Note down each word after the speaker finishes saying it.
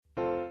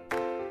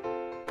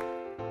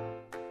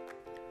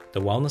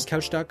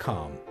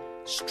thewellnesscouch.com,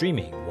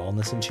 streaming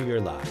wellness into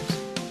your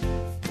lives.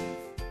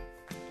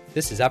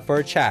 This is Up for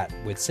a Chat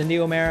with Cindy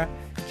O'Meara,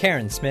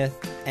 Karen Smith,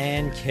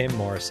 and Kim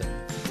Morrison.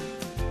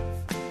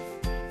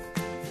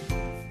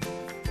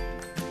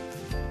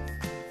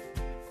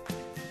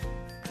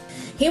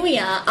 Here we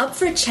are, up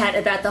for a chat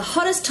about the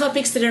hottest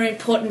topics that are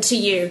important to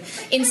you,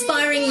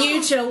 inspiring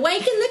you to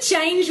awaken the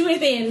change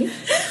within.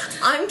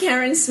 I'm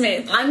Karen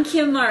Smith. I'm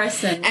Kim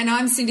Morrison. And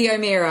I'm Cindy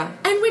O'Meara.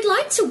 And we'd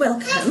like to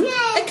welcome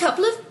a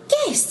couple of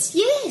guests.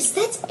 Yes,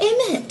 that's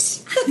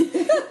Emmett.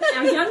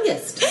 Our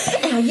youngest.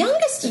 Our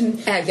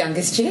youngest. Our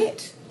youngest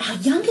yet. Our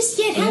youngest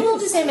yet. How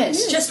old is Emmett?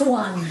 Just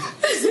one.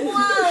 Just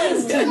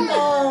one.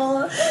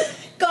 Oh.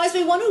 Guys,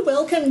 we want to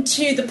welcome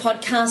to the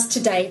podcast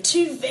today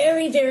two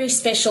very, very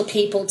special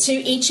people, to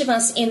each of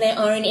us in their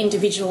own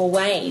individual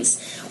ways.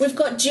 We've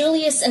got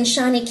Julius and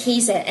Shani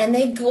Keyser and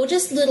their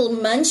gorgeous little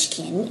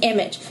munchkin,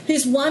 Emmett,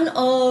 who's one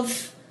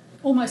of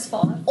Almost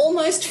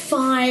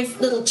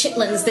five little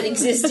chitlins that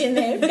exist in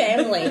their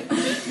family.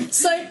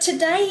 So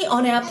today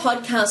on our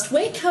podcast,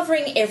 we're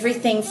covering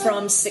everything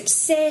from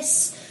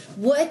success,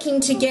 working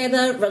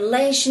together,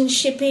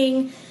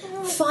 relationshiping,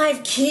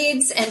 5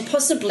 kids and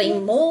possibly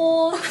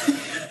more.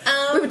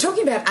 We were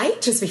talking about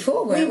 8 just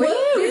before, weren't we?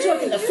 We were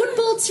talking the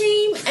football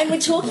team, and we're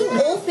talking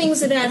all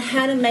things about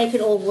how to make it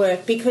all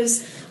work,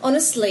 because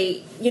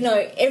honestly, you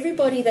know,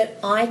 everybody that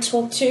I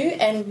talk to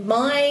and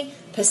my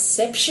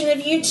perception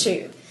of you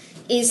two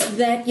is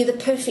that you're the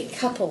perfect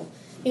couple.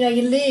 You know,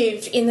 you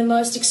live in the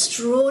most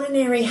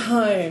extraordinary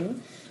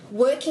home,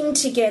 working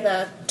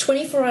together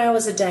 24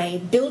 hours a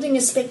day, building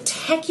a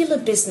spectacular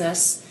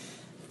business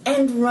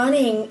and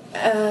running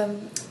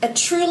a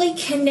truly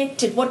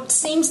connected, what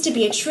seems to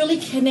be a truly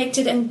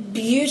connected and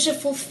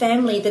beautiful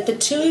family that the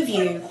two of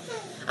you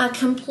are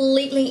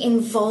completely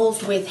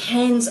involved with,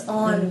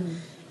 hands-on.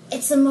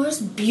 It's the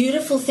most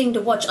beautiful thing to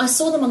watch. I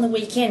saw them on the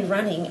weekend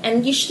running,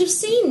 and you should have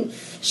seen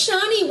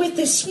Shani with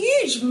this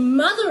huge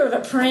mother of a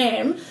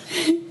pram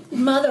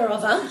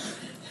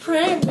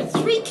with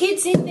 3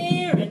 kids in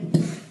there, and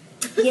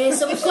yeah,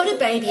 so we've got a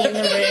baby in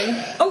the room.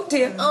 Oh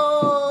dear.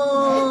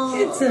 Oh,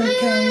 it's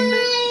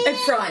okay. It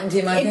frightened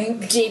him, I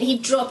think. It did. He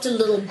dropped a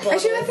little bottle.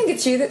 Actually, I think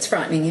it's you that's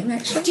frightening him,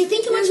 actually. Do you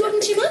think I'm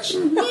talking too much? Yeah,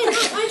 no,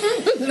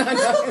 No, not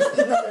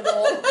at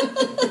all.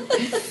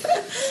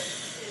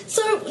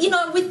 So, you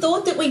know, we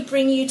thought that we'd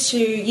bring you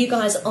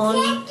guys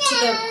on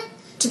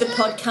to the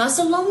podcast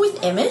along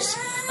with Emmett.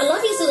 I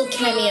love his little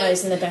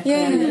cameos in the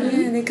background.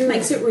 Yeah, they're good.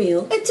 Makes it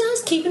real. It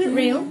does, keeping it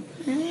real.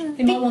 Yeah.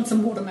 He might want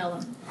some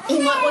watermelon. He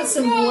might want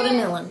some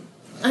watermelon.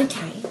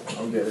 Okay.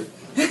 I'll get it.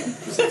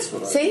 That's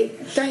what See?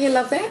 Don't you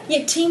love that?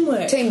 Yeah,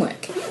 teamwork.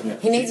 Teamwork. Yeah.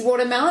 He needs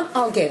watermelon,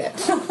 I'll get it.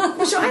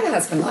 Wish I had a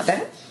husband like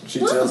that. She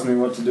tells me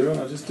what to do and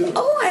I just do it.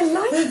 Oh, I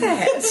like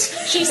that.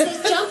 She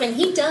says jump and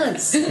he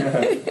does.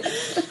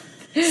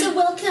 So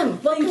welcome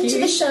to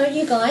the show,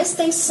 you guys.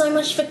 Thanks so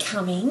much for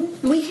coming.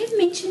 We have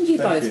mentioned you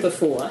Thank both you.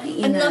 before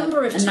in A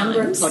number of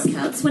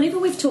podcasts. Whenever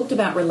we've talked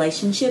about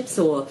relationships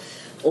or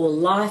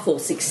life or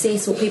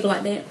success or people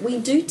like that, we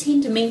do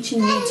tend to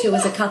mention you two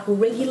as a couple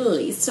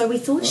regularly. So we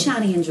thought,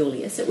 Shani and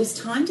Julius, it was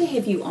time to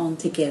have you on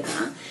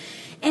together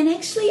and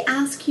actually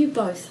ask you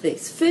both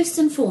this. First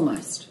and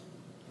foremost,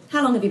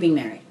 how long have you been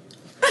married?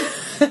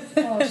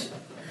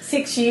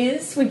 6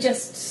 years. We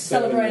just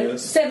 7 celebrated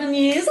years. 7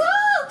 years.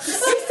 Oh, you're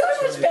so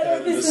much better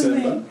at this than me.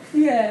 December.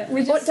 Yeah,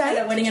 we just What day? had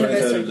our wedding 23rd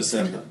anniversary. of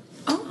December.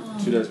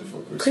 Oh. 2 days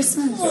before Christmas.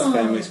 Christmas. So our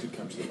families could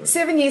come to the wedding.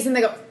 7 years and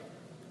they got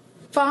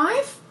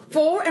 5,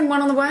 4 and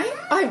 1 on the way?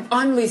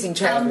 I'm losing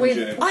track. With-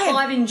 June. I had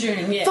 5 in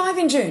June, yeah. 5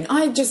 in June.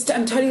 I'm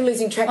totally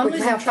losing track I'm with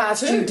losing how track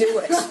fast too. you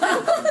do it.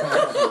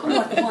 I'm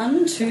like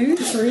 1, 2,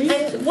 3.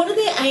 And what are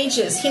their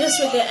ages? Hit us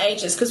with their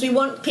ages, because we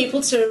want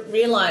people to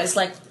realise,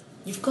 like,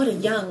 you've got a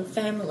young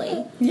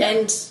family. Yeah.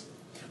 And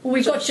Well,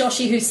 we've got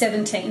Joshy, who's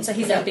 17, so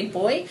he's our big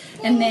boy.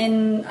 And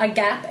then a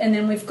gap, and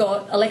then we've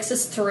got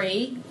Alexis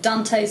 3,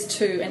 Dante's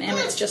 2, and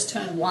Emmett's just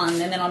turned 1,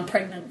 and then I'm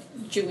pregnant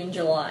due in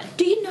July.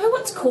 Do you know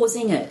what's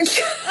causing it?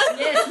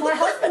 Yes, my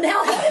husband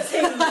now has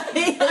him.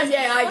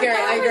 Yeah, I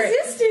agree.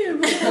 Resist him.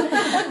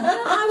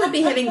 I would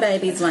be having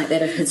babies like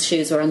that if his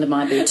shoes were under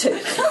my boot too. you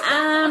are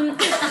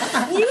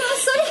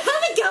so...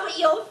 Have a go at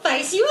your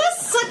face. You are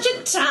such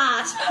a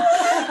tart.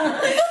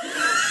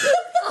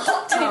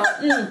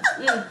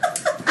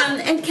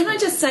 And can I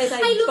just say they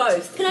Hey, look,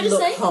 both can I just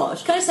look say,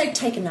 hot. Can I say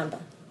take a number?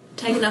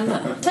 Take a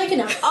number. Take a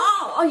number.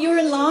 Oh, you're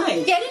in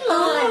line. Get in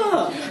line.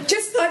 Oh. I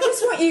just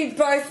want you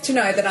both to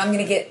know that I'm going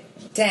to get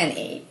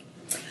Danny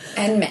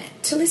and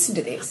Matt to listen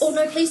to this. Oh,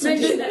 no, please don't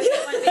do that. That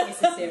won't be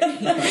necessary.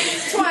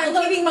 That's why I'm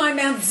keeping my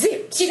mouth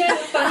zipped. Do you know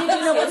what's funny? Do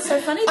you know what's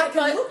so funny? I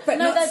can look but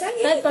not say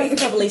They'd anything. both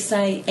probably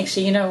say,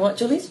 actually, you know what,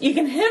 Julius? You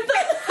can have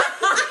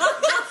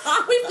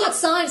that. We've got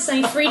signs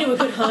saying free to a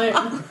good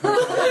home.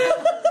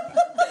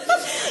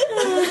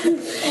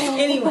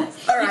 Anyway,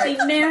 you've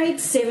been married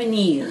 7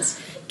 years.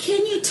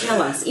 Can you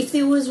tell us, if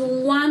there was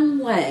one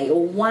way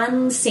or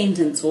one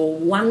sentence or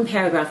one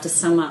paragraph to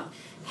sum up,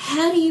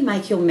 how do you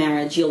make your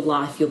marriage, your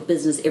life, your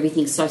business,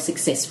 everything so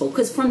successful?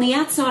 Because from the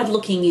outside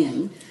looking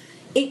in,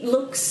 it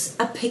looks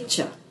a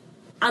picture,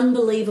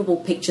 unbelievable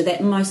picture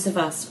that most of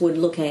us would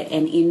look at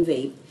and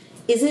envy.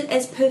 Is it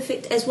as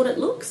perfect as what it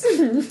looks?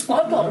 I've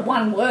got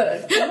one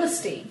word: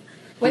 honesty.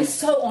 We're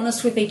so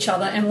honest with each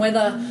other, and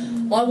whether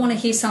I want to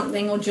hear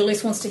something or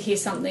Julius wants to hear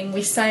something,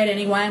 we say it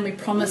anyway, and we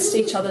promised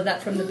each other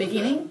that from the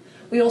beginning.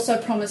 We also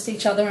promised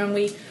each other, and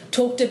we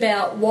talked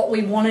about what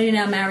we wanted in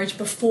our marriage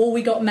before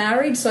we got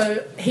married.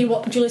 So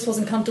Julius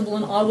wasn't comfortable,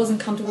 and I wasn't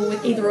comfortable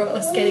with either of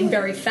us getting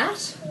very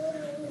fat.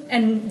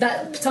 And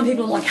that some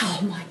people are like, oh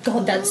my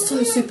God, that's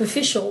so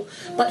superficial.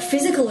 But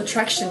physical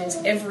attraction is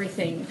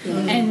everything.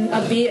 And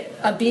a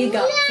beer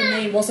gut for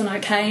me wasn't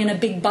okay, and a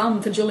big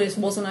bum for Julius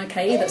wasn't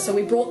okay either. So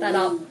we brought that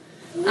up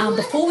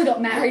before we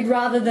got married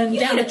rather than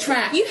down the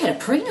track. You had a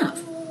prenup.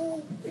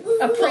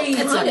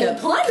 It's like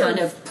a kind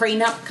of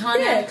prenup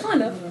kind of. Yeah,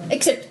 kind of.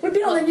 Except we've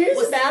been on the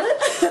news about it.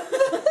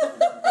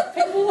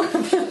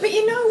 But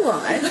you know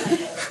what?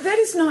 That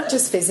is not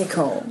just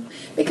physical.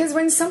 Because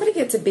when somebody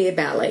gets a beer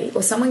belly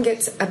or someone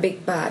gets a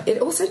big butt, it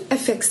also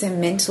affects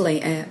them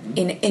mentally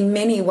in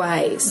many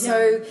ways.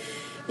 So,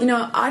 you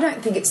know, I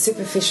don't think it's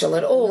superficial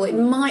at all. It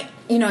might,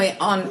 you know,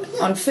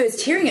 on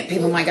first hearing it,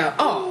 people might go,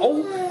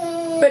 oh,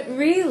 but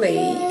really,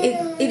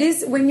 it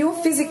is when you're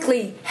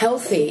physically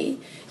healthy,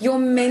 you're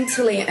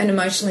mentally and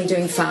emotionally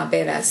doing far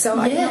better. So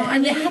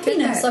and your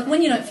happiness, like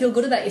when you don't feel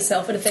good about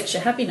yourself, it affects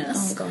your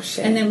happiness. Oh gosh,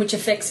 yeah. And then which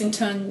affects in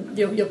turn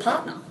your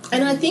partner.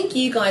 And I think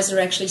you guys are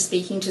actually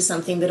speaking to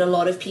something that a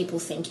lot of people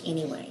think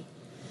anyway.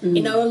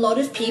 You know, a lot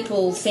of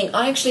people think.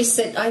 I actually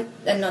said, I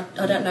don't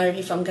know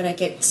if I'm going to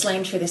get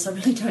slammed for this. I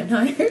really don't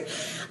know.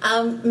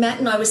 Matt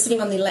and I were sitting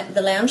on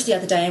the lounge the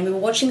other day, and we were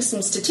watching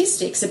some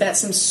statistics about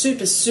some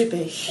super, super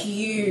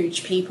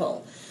huge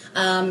people.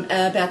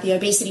 About the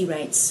obesity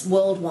rates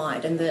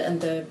worldwide and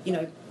the you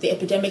know, the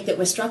epidemic that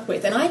we're struck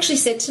with. And I actually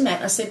said to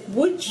Matt, I said,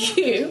 would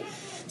you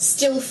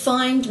still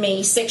find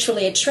me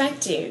sexually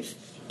attractive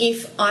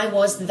if I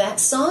was that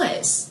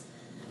size?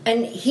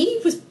 And he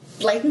was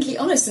blatantly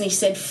honest, and he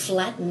said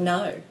flat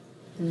no.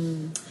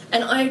 And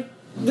I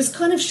was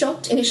kind of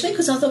shocked initially,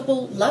 because I thought,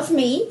 well, love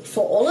me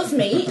for all of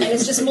me, and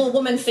it's just more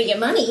woman for your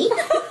money.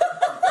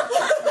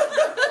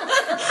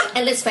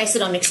 And let's face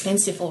it, I'm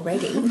expensive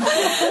already.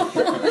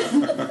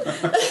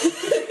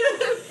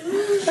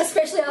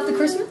 Especially after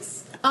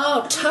Christmas?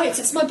 Oh, totes,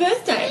 it's my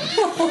birthday.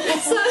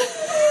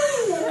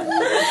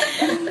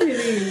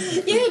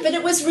 Yeah, but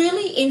it was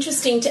really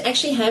interesting to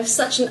actually have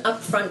such an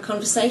upfront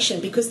conversation,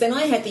 because then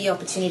I had the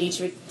opportunity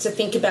to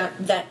think about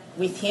that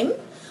with him.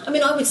 I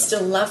mean, I would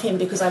still love him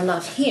because I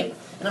love him,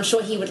 and I'm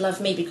sure he would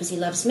love me because he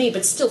loves me,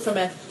 but still from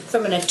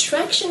an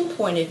attraction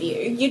point of view,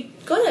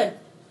 you've got to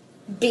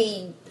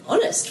be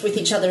honest with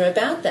each other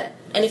about that.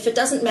 And if it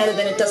doesn't matter,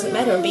 then it doesn't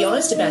matter, and be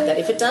honest about that.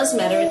 If it does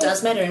matter, it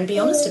does matter, and be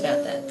honest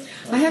about that.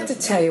 I have to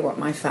tell you what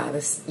my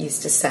father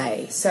used to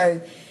say.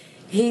 So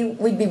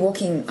we'd be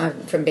walking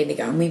from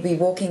Bendigo, and we'd be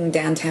walking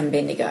downtown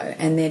Bendigo,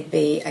 and there'd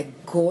be a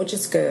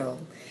gorgeous girl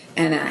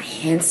and a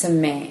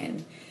handsome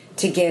man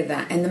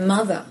together, and the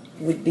mother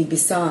would be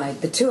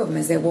beside the two of them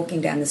as they're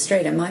walking down the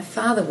street. And my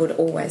father would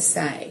always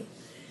say,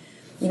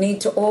 you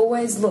need to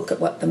always look at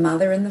what the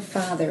mother and the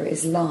father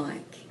is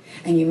like,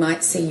 and you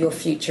might see your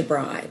future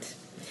bride.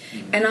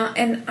 And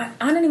I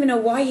don't even know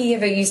why he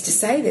ever used to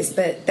say this,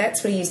 but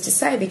that's what he used to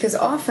say, because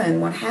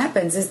often what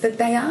happens is that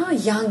they are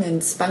young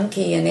and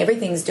spunky and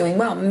everything's doing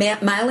well,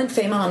 male and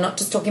female. I'm not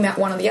just talking about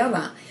one or the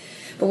other.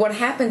 But what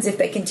happens if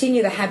they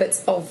continue the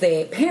habits of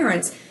their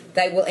parents,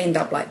 they will end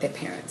up like their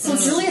parents. Well,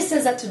 Julia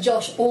says that to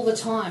Josh all the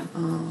time.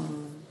 Oh.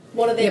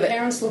 What do their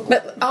parents look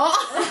like? I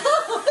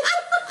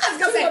was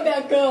going to say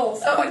about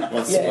girls.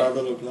 What's the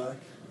mother look like?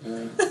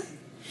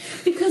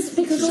 Because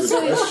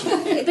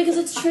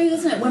it's true,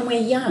 isn't it? When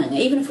we're young,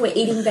 even if we're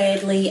eating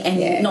badly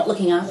and not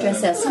looking after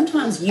ourselves,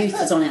 sometimes youth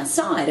is on our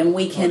side, and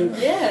we can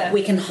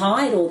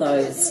hide all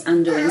those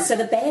undoings. So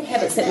the bad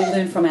habits that we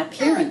learn from our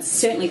parents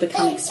certainly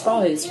become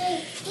exposed.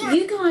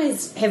 You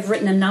guys have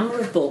written a number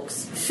of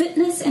books.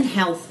 Fitness and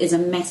health is a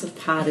massive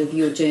part of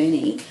your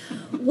journey.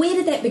 Where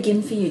did that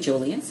begin for you,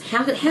 Julius?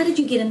 How did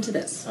you get into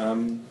this?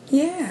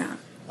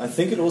 I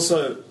think it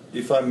also,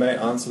 if I may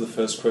answer the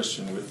first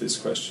question with this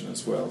question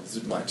as well. Is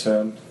it my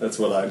turn? That's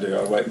what I do.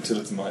 I wait until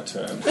it's my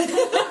turn.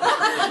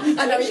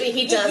 I know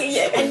he does.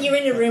 And you're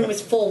in a room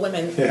with 4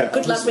 women. Yeah,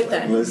 Good luck with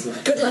that.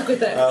 Good luck with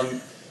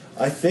that.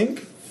 I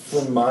think,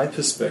 from my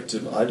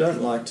perspective, I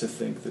don't like to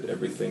think that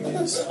everything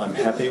is I'm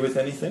happy with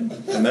anything.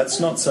 And that's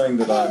not saying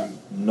that I'm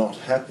not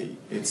happy.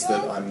 It's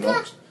that I'm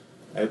not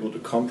able to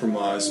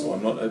compromise, or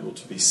I'm not able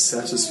to be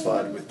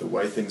satisfied with the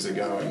way things are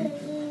going.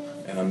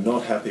 And I'm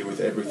not happy with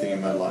everything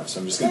in my life,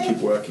 so I'm just going to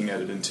keep working at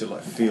it until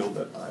I feel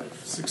that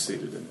I've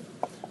succeeded in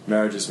it.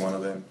 Marriage is one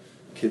of them.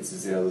 Kids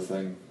is the other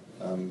thing.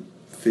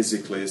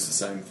 Physically is the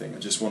same thing. I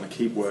just want to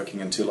keep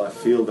working until I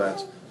feel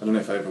that, I don't know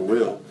if I ever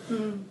will,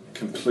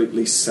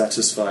 completely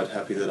satisfied,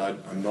 happy that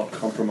I'm not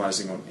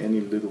compromising on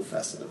any little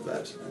facet of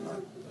that. And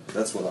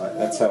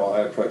that's how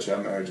I approach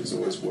our marriage, is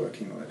always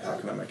working on it. How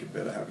can I make it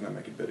better? How can I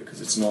make it better?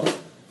 Because it's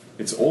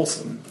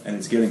awesome, and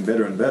it's getting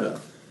better and better,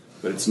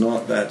 but it's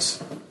not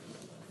that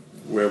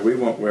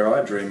where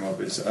I dream of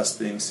is us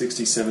being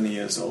 60, 70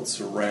 years old,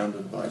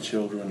 surrounded by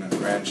children and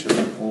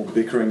grandchildren, all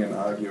bickering and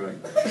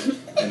arguing,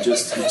 and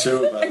just the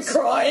two of us.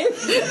 Crying.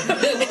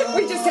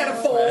 We just had a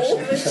fall.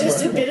 It was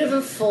just a bit of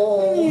a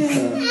fall.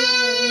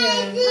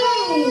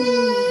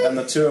 And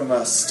the two of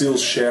us still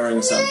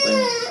sharing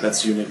something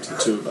that's unique to the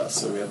two of us,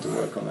 so we have to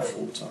work on that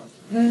all the time.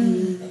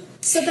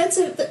 So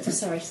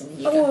sorry,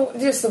 Cindy. Well,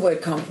 just the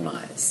word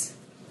compromise.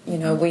 You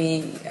know,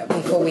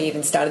 before we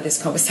even started this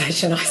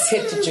conversation, I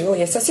said to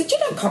Julius, I said, you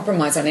don't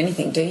compromise on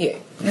anything, do you?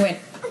 And he went,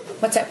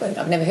 what's that word?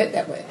 I've never heard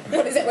that word.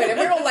 What is that word? And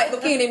we're all like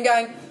looking at him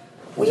going,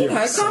 well, you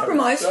know,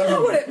 compromise, you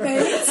know what it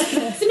means.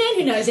 It's a man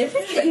who knows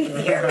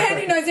everything. You're a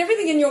man who knows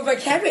everything in your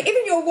vocabulary.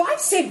 Even your wife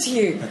said to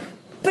you,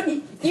 but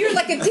you're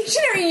like a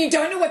dictionary and you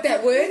don't know what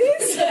that word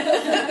is.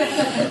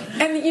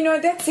 And, you know,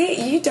 that's it.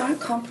 You don't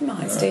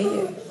compromise, do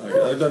you?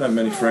 I don't have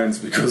many friends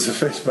because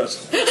of it, but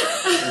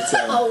it's,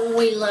 Oh,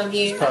 we love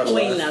you. part of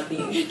We life. love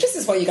you. Just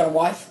as well you got a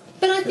wife.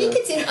 But I think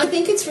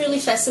it's really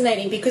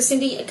fascinating because,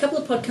 Cindy, a lot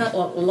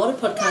of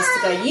podcasts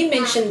ago, you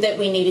mentioned that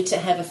we needed to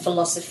have a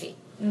philosophy.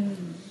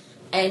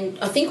 And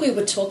I think we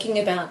were talking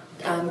about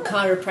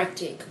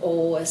chiropractic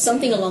or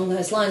something along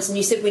those lines, and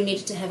you said we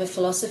needed to have a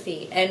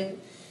philosophy. And,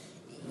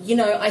 you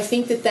know, I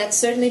think that that's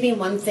certainly been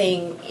one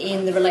thing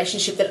in the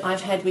relationship that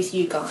I've had with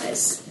you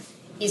guys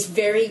is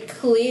very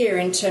clear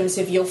in terms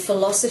of your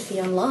philosophy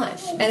on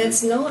life. And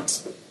it's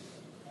not...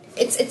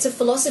 It's a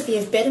philosophy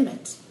of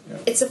betterment. Yeah.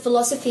 It's a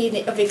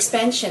philosophy of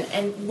expansion.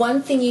 And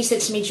one thing you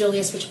said to me,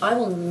 Julius, which I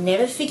will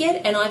never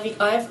forget, and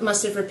I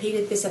must have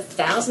repeated this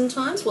 1,000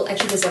 times. Well,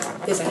 actually,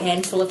 there's a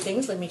handful of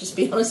things. Let me just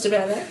be honest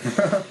about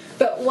that.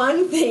 But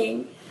one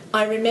thing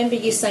I remember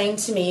you saying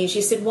to me is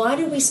you said, why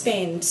do we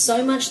spend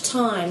so much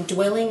time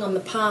dwelling on the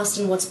past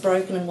and what's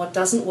broken and what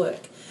doesn't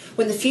work?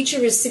 When the future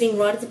is sitting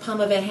right at the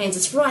palm of our hands,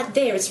 it's right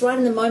there, it's right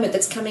in the moment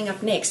that's coming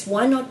up next.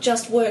 Why not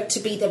just work to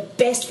be the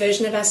best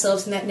version of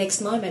ourselves in that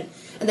next moment?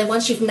 And then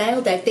once you've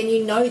nailed that, then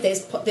you know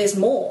there's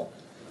more.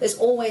 There's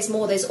always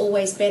more, there's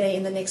always better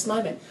in the next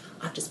moment.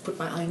 I've just put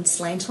my own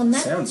slant on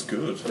that. Sounds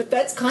good. But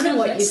that's kind of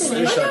what you said.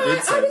 I wish I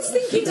did say I was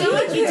that. thinking,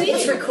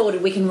 It's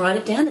recorded. We can write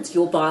it down. It's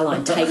your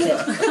byline. Take it.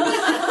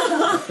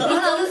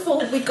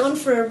 We'd gone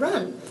for a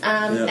run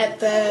at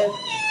the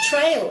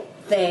trail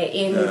there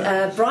in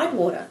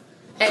Brightwater.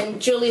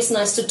 And Julius and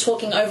I stood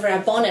talking over our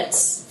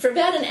bonnets for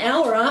about an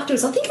hour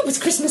afterwards. I think it was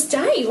Christmas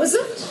Day, was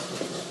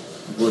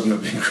it? Wouldn't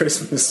have been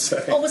Christmas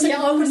Day. Or was it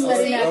I wouldn't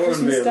let him out I wouldn't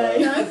Christmas be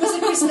Day. allowed. No, was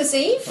it Christmas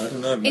Eve? I don't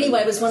know. maybe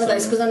Anyway, it was one of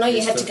those, because I know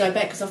you had to Easter. go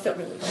back because I felt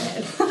really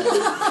bad.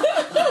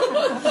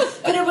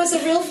 But it was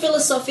a real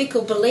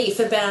philosophical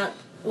belief about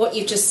what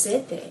you just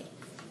said there.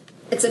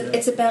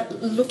 It's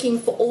about looking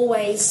for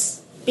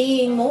always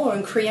being more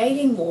and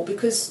creating more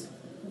because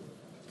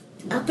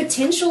our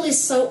potential is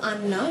so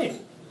unknown.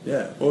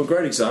 Yeah, well, a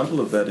great example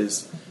of that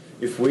is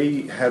if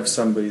we have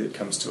somebody that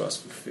comes to us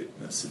for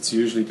fitness, it's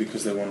usually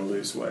because they want to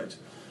lose weight.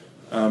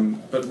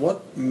 But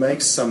what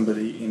makes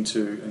somebody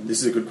into, and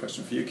this is a good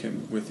question for you,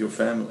 Kim, with your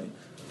family,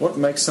 what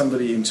makes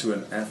somebody into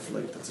an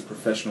athlete that's a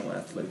professional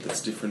athlete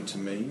that's different to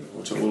me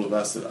or to all of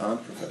us that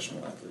aren't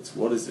professional athletes?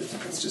 What is it?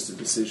 It's just a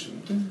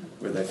decision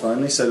where they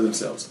finally say to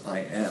themselves,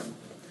 I am.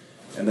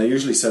 And they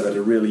usually say that at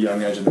a really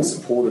young age and they're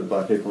supported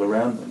by people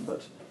around them,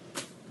 but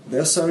there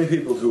are so many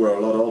people who are a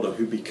lot older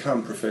who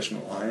become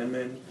professional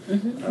Ironmen,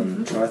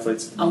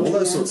 triathletes, all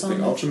those sorts of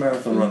things,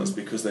 ultramarathon runners,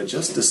 because they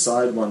just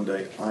decide one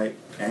day, I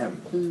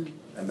am.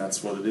 And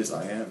that's what it is,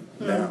 I am,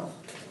 now.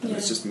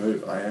 Let's just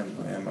move, I am.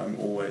 I'm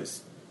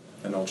always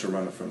an ultra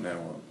runner from now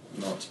on.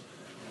 Not,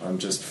 I'm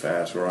just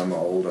fat, or I'm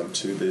old, I'm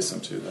too this,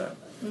 I'm too that.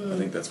 I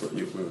think that's what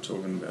we were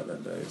talking about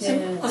that day. So.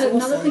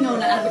 Another thing I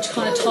want to add, which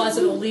kind of ties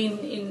it all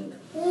in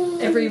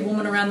every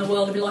woman around the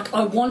world to be like,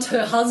 I want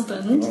her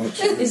husband,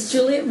 is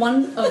Juliet.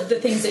 One of the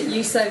things that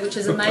you say, which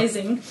is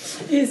amazing,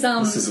 is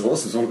This is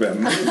awesome. It's all about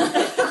me.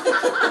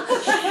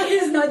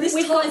 this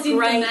ties into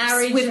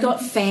marriage. We've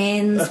got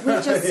fans.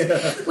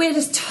 We're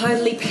just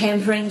totally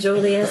pampering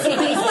Julius.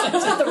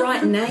 It's got the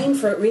right name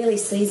for it, really,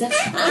 Caesar.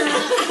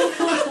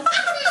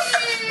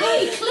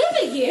 Hey,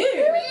 clever you!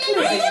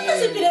 That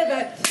was a bit of a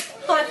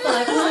high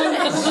five,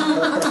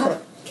 wasn't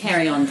it?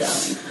 Carry on,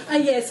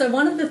 darling. So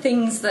one of the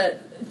things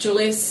that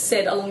Julius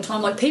said a long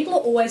time, like people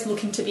are always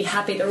looking to be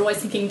happy. They're always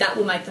thinking that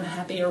will make them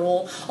happier,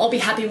 or I'll be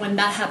happy when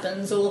that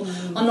happens, or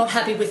I'm not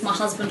happy with my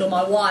husband or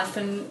my wife.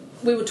 And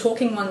we were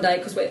talking one day,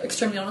 because we're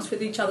extremely honest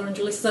with each other, and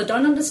Julius says, I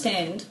don't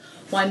understand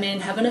why men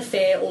have an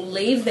affair or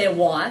leave their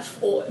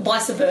wife, or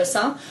vice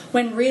versa,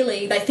 when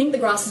really they think the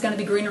grass is going to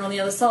be greener on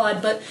the other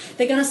side, but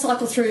they're going to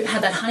cycle through,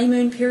 have that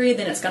honeymoon period,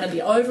 then it's going to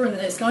be over, and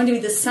then it's going to be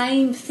the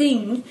same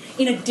thing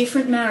in a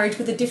different marriage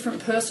with a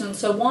different person.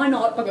 So why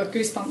not, I've got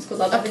goosebumps because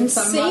I love him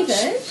so much.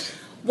 That.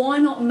 Why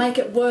not make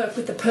it work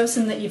with the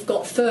person that you've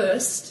got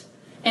first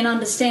and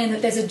understand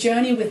that there's a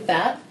journey with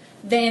that,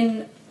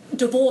 then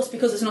divorce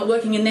because it's not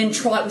working, and then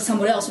try it with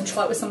someone else and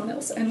try it with someone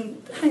else.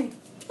 And hey,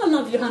 I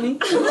love you, honey.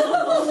 So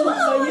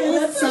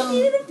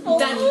yeah,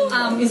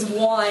 that is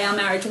why our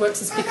marriage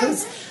works, is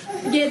because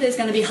yeah, there's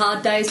going to be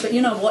hard days, but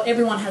you know what?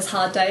 Everyone has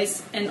hard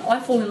days, and I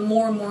fall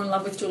more and more in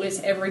love with Julius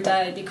every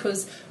day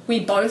because we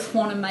both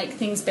want to make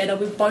things better.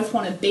 We both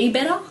want to be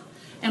better,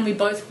 and we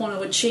both want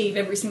to achieve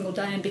every single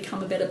day and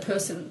become a better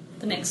person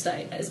the next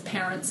day as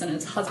parents and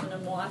as husband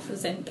and wife,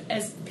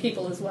 as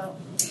people as well.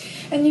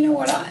 And you know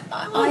what?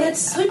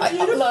 that's so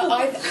beautiful.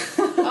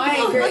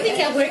 I agree. I think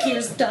our work here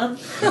is done.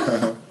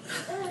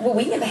 Well,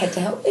 we never had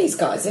to help these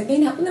guys. They've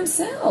been helping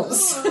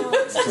themselves.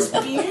 That's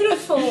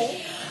beautiful.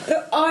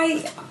 But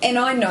I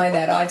know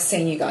that I've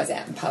seen you guys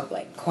out in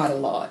public quite a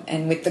lot,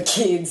 and with the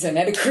kids, and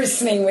at a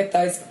christening with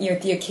with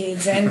your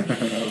kids, and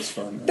That was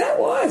fun. that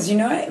was,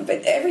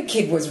 but every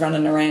kid was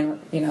running around,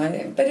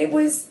 but there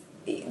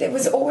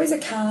was always a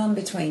calm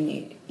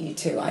between you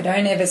two. I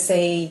don't ever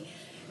see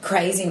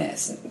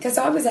craziness, because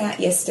I was out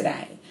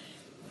yesterday,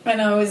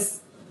 and I was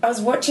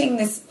watching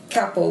this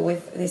couple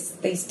with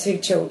these two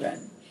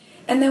children.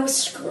 And they were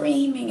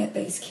screaming at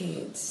these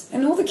kids.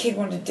 And all the kid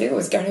wanted to do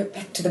was go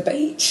back to the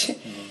beach.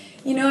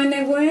 And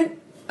they weren't...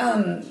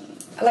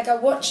 I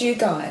watch you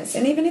guys.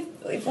 And even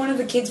if one of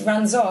the kids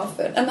runs off,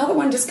 another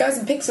one just goes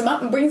and picks them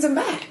up and brings them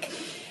back.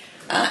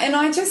 And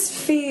I just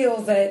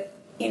feel that,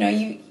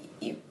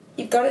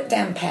 you've got it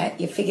down pat,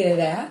 you figured it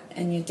out,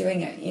 and you're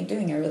doing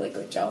a really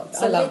good job.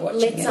 So I love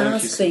watching let's it.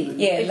 ask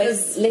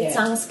let's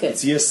ask it.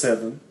 It's year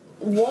 7.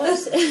 What?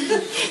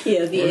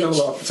 Yeah, the We've got a itch.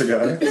 lot to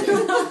go.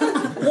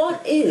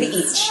 What is? The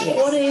itch,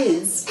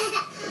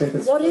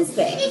 yes. What is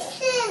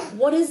that?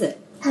 What is it?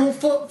 Well,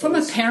 from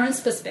a parent's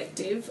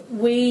perspective,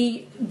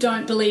 we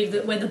don't believe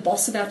that we're the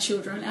boss of our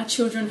children. Our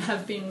children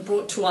have been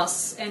brought to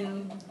us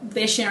and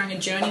they're sharing a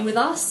journey with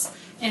us.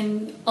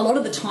 And a lot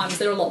of the times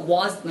they're a lot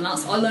wiser than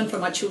us. I learn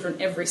from my children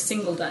every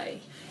single day,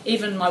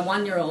 even my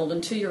 1-year-old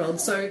and 2-year-old.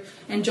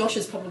 And Josh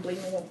is probably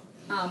more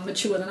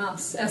mature than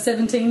us, our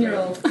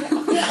 17-year-old. You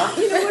know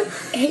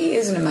what? He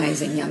is an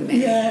amazing young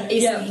man.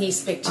 Isn't he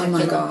spectacular? Oh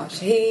my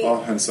gosh,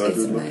 and so is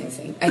good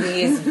amazing. And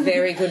he is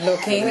very good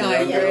looking.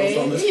 I Young girls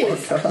on agree.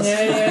 this podcast.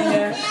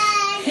 Yeah.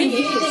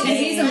 He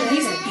is.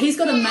 And he's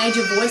got a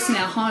major voice in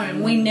our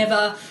home. We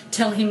never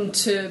tell him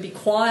to be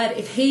quiet.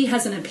 If he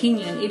has an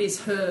opinion, it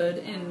is heard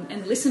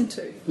and listened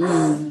to.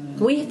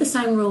 We have the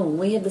same rule.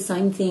 We have the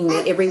same thing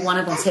that every one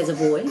of us has a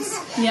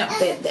voice. Yeah.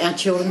 That our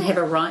children have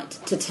a right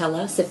to tell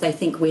us if they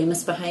think we're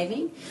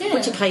misbehaving,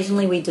 which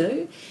occasionally we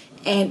do.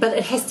 But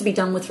it has to be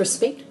done with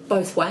respect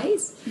both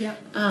ways. Yeah.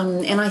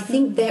 And I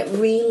think that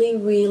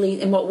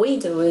really, and what we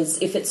do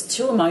is if it's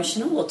too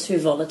emotional or too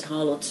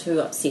volatile or too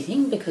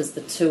upsetting because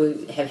the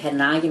two have had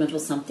an argument or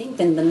something,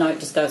 then the note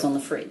just goes on the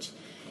fridge.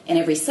 And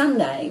every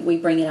Sunday we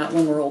bring it up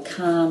when we're all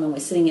calm and we're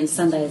sitting in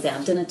Sunday as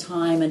our dinner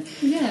time. And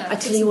I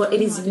tell you what,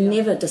 it is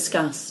never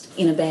discussed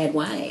in a bad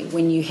way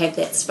when you have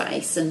that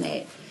space and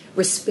that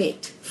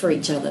respect for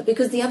each other.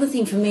 Because the other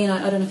thing for me, and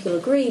I don't know if you'll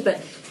agree,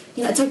 but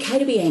it's okay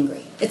to be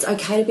angry. It's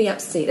okay to be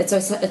upset.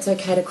 It's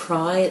okay to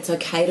cry. It's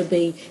okay to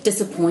be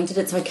disappointed.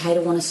 It's okay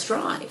to want to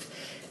strive.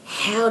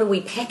 How do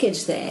we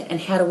package that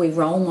and how do we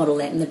role model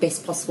that in the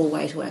best possible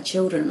way to our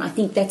children? And I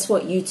think that's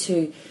what you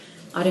two,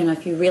 I don't know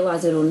if you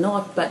realise it or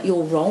not, but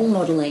your role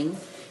modelling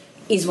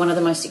is one of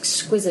the most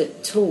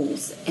exquisite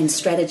tools and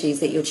strategies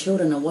that your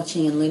children are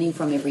watching and learning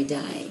from every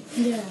day.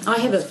 Yeah. I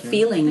have a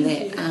feeling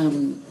that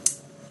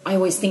I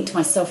always think to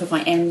myself, if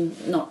I am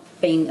not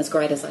being as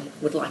great as I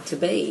would like to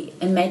be,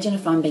 imagine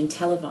if I'm being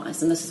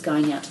televised and this is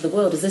going out to the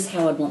world. Is this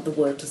how I'd want the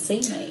world to see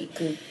me?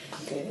 Good.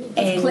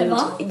 And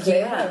clever.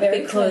 Yeah,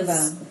 Very because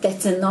clever.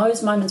 that's in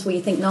those moments where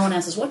you think no one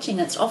else is watching.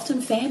 It's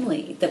often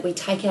family that we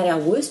take out our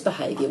worst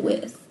behaviour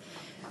with.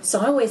 So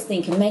I always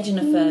think, imagine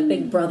if a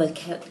Big Brother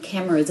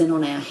camera is in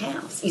on our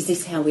house. Is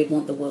this how we'd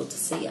want the world to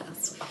see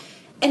us?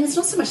 And it's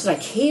not so much that I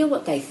care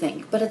what they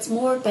think, but it's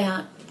more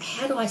about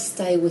how do I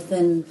stay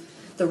within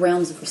the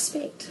realms of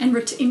respect And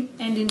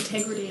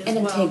integrity as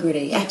and well.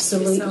 integrity. Yeah,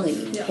 Absolutely.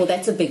 yourself. Yeah. Well,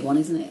 that's a big one,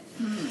 isn't it?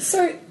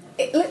 So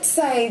let's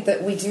say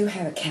that we do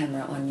have a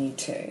camera on you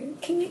two.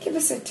 Can you give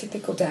us a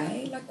typical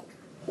day? Like,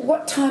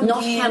 what time?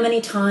 Not do you... how many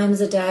times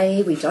a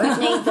day. We don't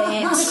need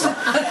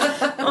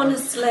that.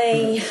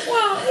 Honestly.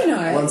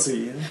 Well, Once a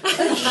year.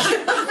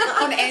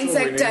 on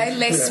Anzac Day,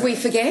 lest we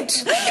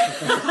forget.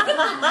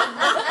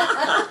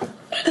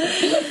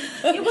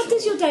 What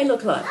does your day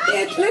look like?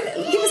 Yeah,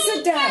 give us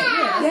a day.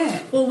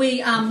 Yeah. Well, we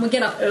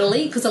get up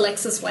early because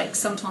Alexis wakes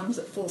sometimes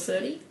at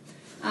 4:30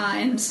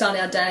 and start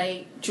our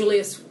day.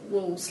 Julius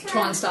will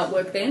try and start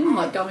work then,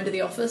 like go into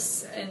the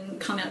office and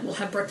come out. We'll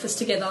have breakfast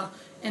together,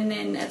 and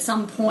then at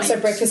some point. So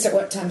breakfast at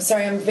what time?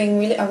 Sorry, I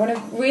want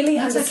to really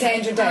That's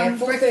understand okay. your day. At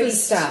 4:30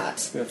 Breakfast-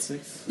 start. About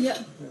 6. Yeah,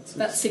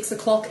 about 6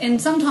 o'clock.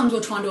 And sometimes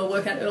we'll try and do a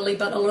workout early,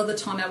 but a lot of the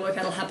time our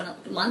workout will happen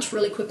at lunch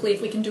really quickly.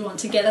 If we can do one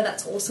together,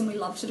 that's awesome. We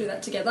love to do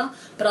that together.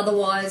 But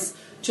otherwise,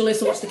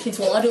 Julius will watch the kids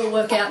while I do a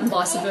workout and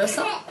vice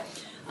versa.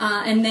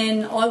 And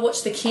then I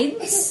watch the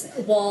kids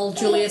while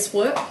Julius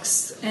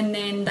works, and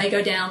then they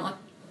go down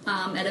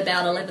at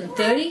about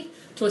 11:30.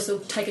 Julius will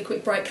take a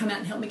quick break, come out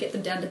and help me get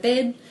them down to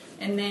bed.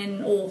 And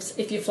then, or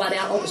if you're flat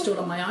out, I'll just do it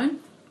on my own.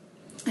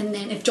 And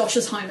then if Josh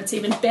is home, it's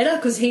even better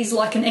because he's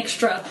like an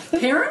extra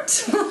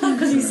parent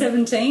because he's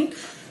 17.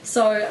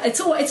 So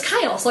it's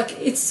chaos, but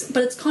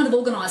it's kind of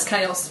organised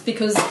chaos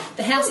because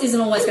the house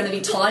isn't always going to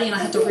be tidy, and I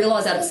had to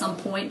realise that at some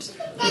point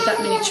with that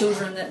many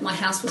children that my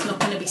house was not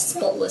going to be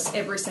spotless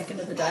every second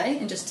of the day,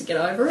 and just to get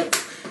over it.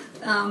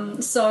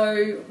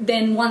 So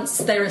then once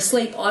they're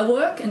asleep, I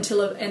work and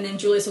then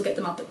Julius will get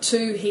them up at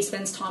 2. He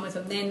spends time with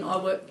them. Then I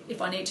work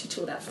if I need to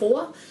till about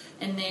 4,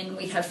 and then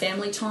we have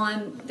family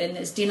time. Then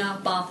there's dinner,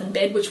 bath, and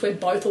bed, which we're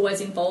both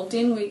always involved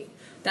in. We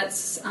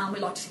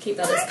like to keep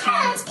that as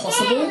calm as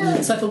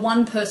possible. So for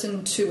one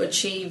person to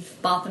achieve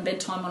bath and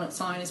bedtime on its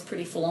own is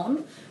pretty full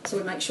on. So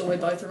we make sure we're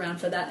both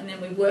around for that, and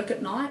then we work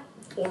at night,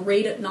 or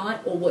read at night,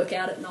 or work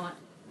out at night.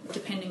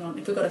 Depending on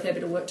if we've got a fair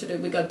bit of work to do,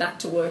 we go back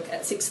to work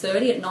at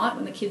 6:30 at night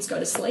when the kids go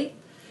to sleep,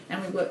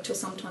 and we work till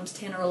sometimes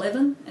 10 or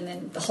 11, and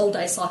then the whole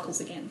day cycles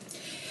again.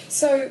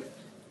 So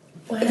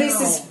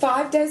this is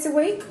 5 days a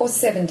week or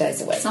 7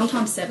 days a week?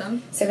 Sometimes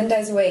 7. 7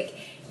 days a week.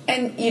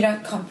 And you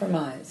don't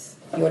compromise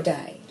your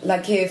day?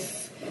 Like if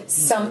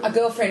a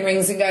girlfriend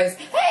rings and goes,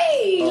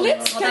 hey,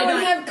 let's go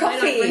and have coffee.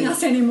 They don't ring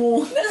us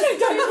anymore. They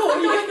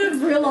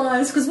don't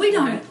realise, because we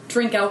don't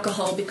drink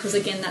alcohol because,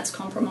 again, that's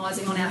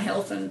compromising on our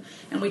health, and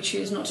we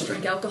choose not to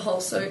drink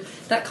alcohol. So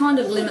that kind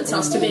of limits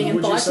us to being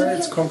invited. Would you say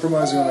it's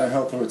compromising on our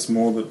health, or it's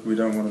more that we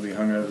don't want to be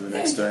hungover the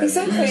next day?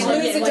 Exactly.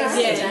 Lose a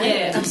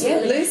day. Yeah,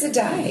 absolutely. Yeah, lose a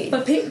day.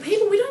 But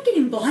people, we don't get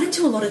invited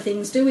to a lot of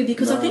things, do we?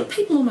 Because I think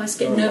people almost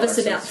get nervous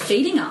about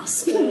feeding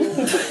us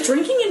or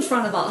drinking in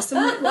front of us,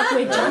 and like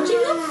we're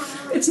judging them.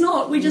 It's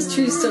not. We just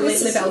choose to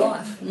live our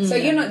life. So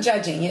you're not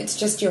judging. It's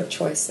just your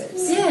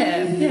choices.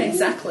 Yeah,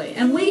 exactly.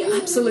 And we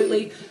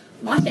absolutely,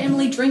 my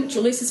family drink,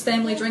 Julius's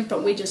family drink,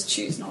 but we just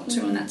choose not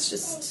to, and that's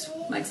just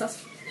makes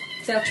us.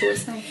 It's our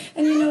choice thing.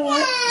 And you know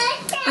what?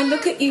 I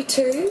look at you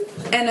too,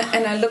 and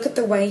I look at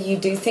the way you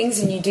do things,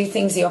 and you do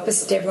things the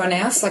opposite to everyone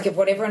else. Like if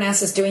what everyone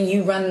else is doing,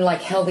 you run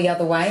like hell the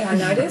other way, I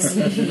notice.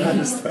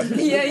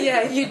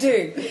 Yeah, you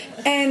do.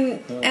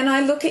 And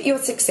I look at your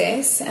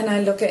success, and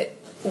I look at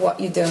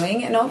what you're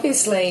doing, and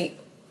obviously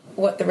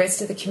what the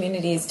rest of the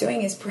community is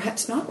doing is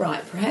perhaps not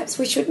right. Perhaps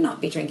we should not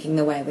be drinking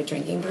the way we're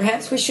drinking.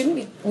 Perhaps we should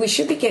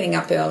be getting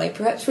up early.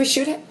 Perhaps we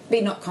should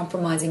be not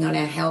compromising on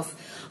our health,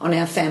 on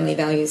our family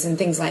values and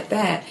things like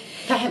that.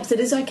 Perhaps it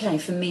is okay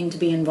for men to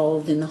be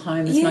involved in the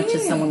home as much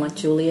as someone like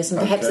Julius, and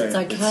perhaps it's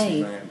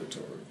okay. It's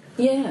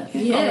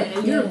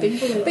mandatory. You're a big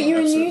believer. But you're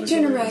a new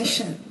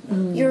generation.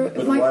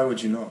 But why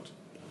would you not?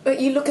 But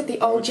you look at the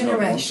old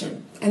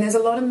generation, and there's a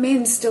lot of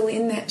men still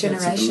in that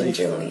generation,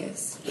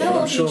 Julius.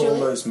 I'm sure all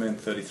those men,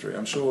 33,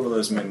 I'm sure all of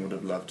those men would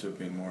have loved to have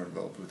been more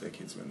involved with their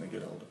kids when they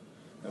get older.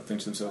 They'll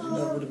think to themselves, it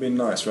would have been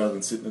nice rather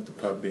than sitting at the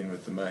pub being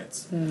with the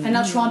mates. And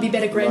they'll try and be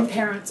better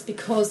grandparents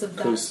because of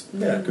that.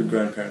 Yeah, good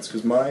grandparents.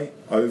 Because my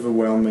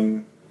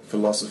overwhelming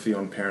philosophy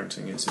on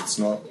parenting is it's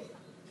not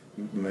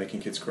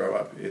making kids grow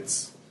up.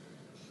 It's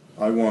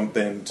I want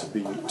them to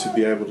be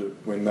able to,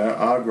 when they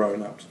are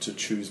grown up, to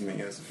choose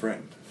me as a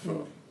friend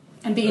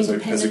and be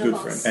independent as a good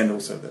of friend, us. and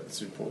also that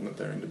it's important that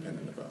they're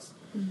independent of us,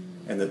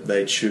 and that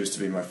they choose to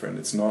be my friend.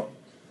 It's not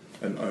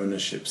an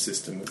ownership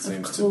system that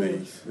seems to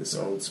be this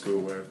old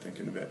school way of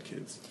thinking about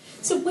kids.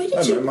 So where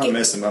did you I might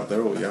mess them up.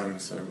 They're all young,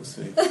 so we'll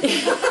see.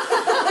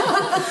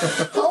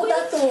 hold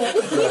that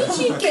thought? Where did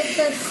you get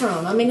that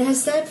from? I mean,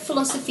 has that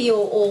philosophy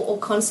or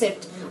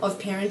concept of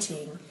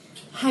parenting,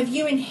 have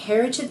you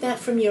inherited that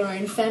from your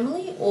own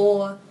family,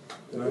 or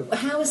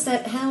how has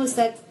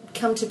that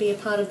come to be a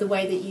part of the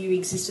way that you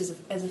exist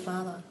as a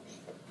father?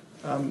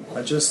 I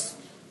guess,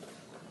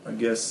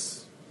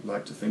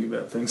 like to think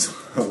about things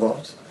a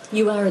lot.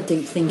 You are a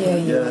deep thinker.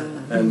 Yeah,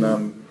 and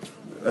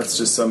that's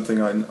just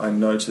something I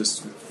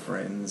noticed with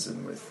friends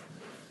and with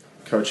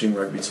coaching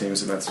rugby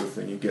teams and that sort of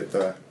thing. You get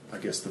the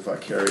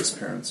vicarious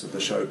parents or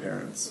the show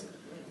parents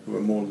who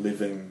are more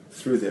living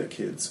through their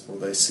kids, or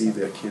they see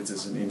their kids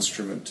as an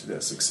instrument to their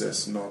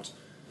success, not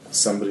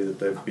somebody that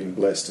they've been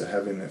blessed to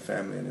have in their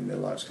family and in their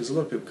lives. Because a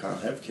lot of people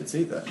can't have kids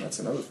either, and that's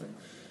another thing.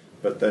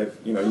 But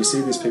you see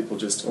these people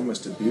just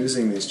almost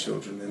abusing these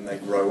children, and they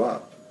grow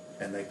up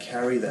and they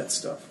carry that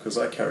stuff. Because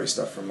I carry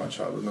stuff from my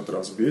childhood, not that I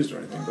was abused or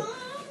anything, but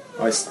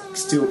I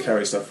still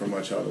carry stuff from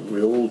my childhood.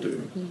 We all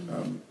do.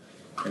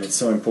 And it's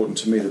so important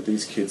to me that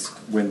these kids,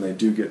 when they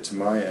do get to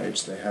my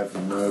age, they have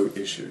no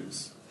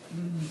issues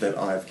that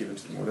I've given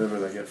to them. Whatever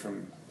they get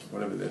from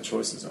whatever their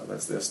choices are,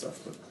 that's their stuff.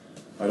 But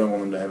I don't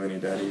want them to have any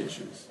daddy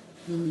issues.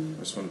 I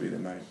just want to be their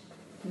mate.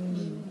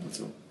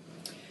 That's all.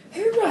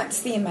 Who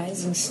writes the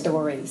amazing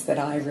stories that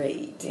I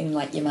read in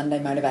like your Monday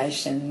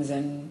Motivations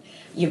and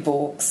your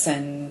books,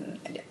 and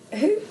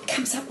who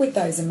comes up with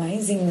those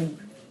amazing...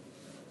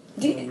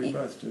 We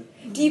both do.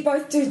 Do you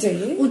both do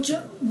you? Well,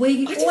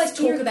 we always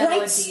talk about great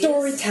ideas.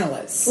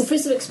 Storytellers. Well,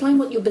 first of all, explain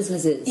what your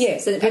business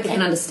is, so that people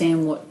can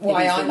understand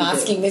why I'm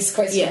asking this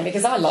question,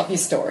 because I love your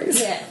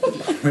stories. Yeah.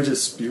 We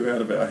just spew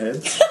out of our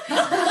heads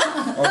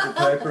onto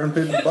paper and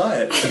people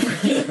buy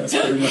it. That's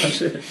pretty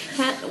much it.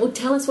 Well,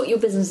 tell us what your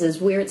business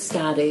is, where it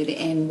started,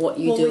 and what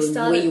you do, and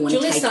where you want to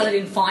Julia take started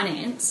it. in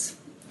finance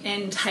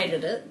and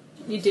hated it.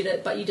 You did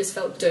it, but you just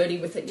felt dirty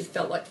with it. You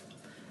felt like...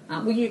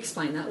 will you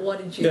explain that? Why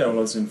did you... Yeah, well,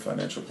 I was in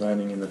financial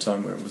planning in the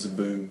time where it was a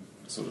boom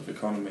sort of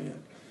economy.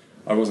 And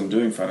I wasn't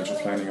doing financial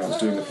planning, I was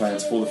doing the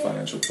plans for the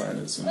financial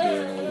planners and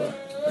doing all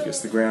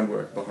the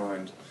groundwork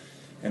behind.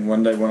 And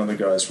one day one of the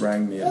guys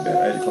rang me at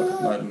about 8 o'clock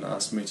at night and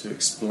asked me to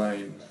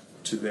explain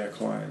to their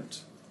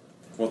client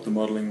what the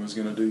modelling was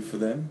going to do for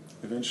them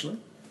eventually.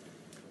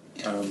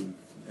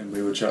 And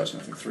we were charging,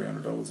 I think,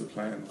 $300 a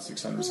plan,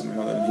 $600, something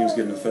like that, and he was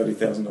getting a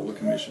 $30,000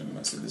 commission. And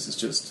I said, this is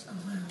just,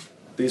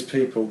 these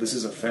people, this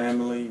is a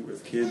family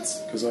with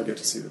kids, because I get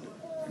to see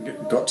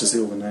got to see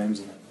all the names,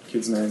 and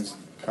kids' names,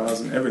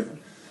 cars and everything.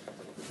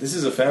 This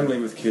is a family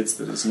with kids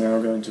that is now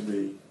going to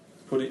be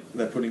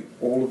they're putting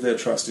all of their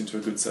trust into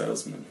a good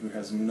salesman who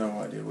has no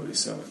idea what he's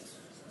selling.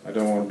 I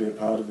don't want to be a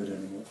part of it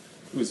anymore.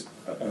 It was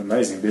an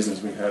amazing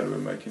business we had. We were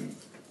making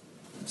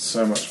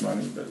so much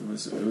money, but it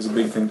was a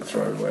big thing to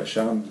throw away.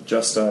 Sian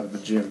just started the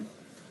gym,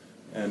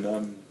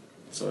 and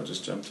so I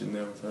just jumped in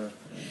there with her.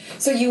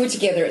 So you were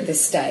together at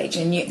this stage,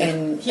 and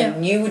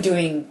you were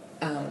doing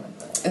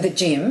the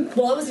gym.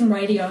 Well, I was in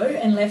radio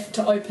and left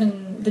to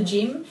open the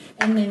gym,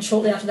 and then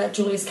shortly after that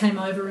Julius came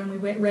over and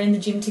we ran the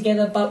gym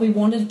together, but we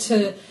wanted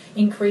to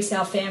increase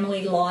our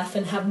family life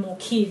and have more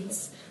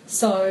kids.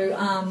 So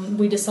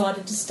we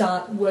decided to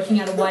start working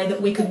out a way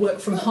that we could work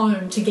from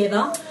home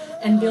together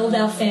and build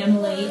our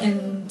family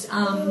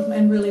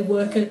and really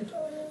work at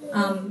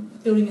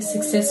building a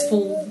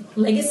successful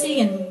legacy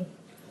and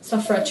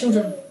stuff for our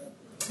children.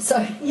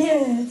 So,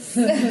 yes.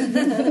 You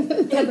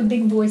have a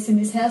big voice in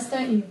this house,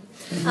 don't you?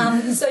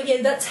 So,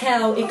 yeah, that's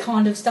how it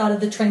kind of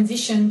started the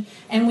transition.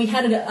 And we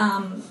had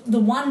the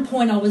one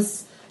point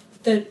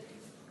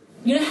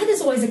you know how there's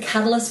always a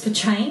catalyst for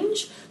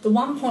change? The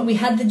one point we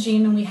had the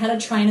gym and we had a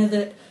trainer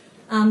that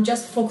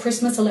just before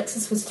Christmas,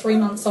 Alexis was 3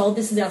 months old.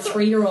 This is our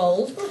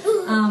 3-year-old.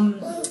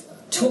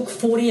 Took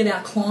 40 of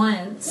our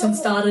clients and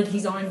started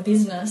his own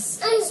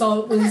business.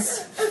 So it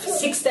was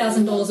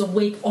 $6,000 a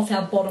week off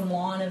our bottom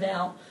line of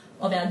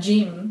our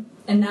gym.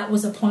 And that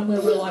was a point where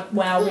we were like,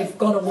 wow, we've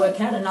got to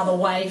work out another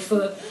way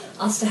for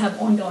us to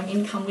have ongoing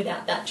income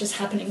without that just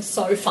happening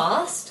so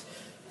fast.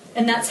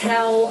 And that's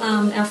how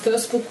our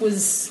first book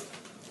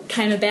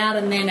came about,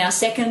 and then our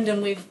second,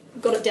 and we've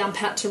got it down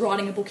pat to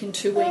writing a book in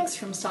 2 weeks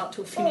from start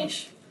to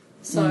finish.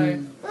 So,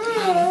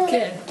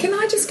 yeah. Can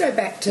I just go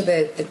back to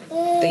the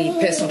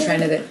personal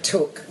trainer that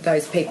took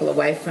those people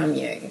away from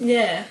you?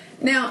 Yeah.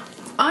 Now,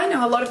 I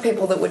know a lot of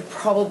people that would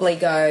probably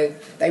go,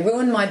 they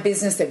ruined my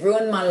business, they've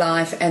ruined my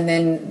life, and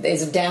then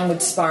there's a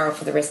downward spiral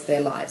for the rest of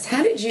their lives.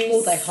 How did you...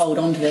 Or they hold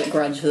on to that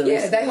grudge for the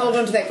rest of their life. Yeah, they hold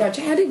on to that grudge.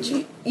 How did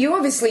you... You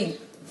obviously,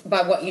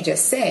 by what you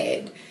just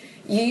said,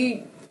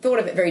 you thought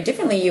of it very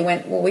differently. You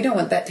went, well, we don't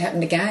want that to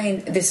happen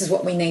again. This is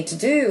what we need to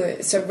do.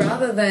 So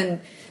rather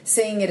than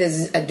seeing it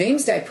as a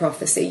doomsday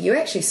prophecy, you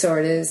actually saw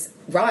it as,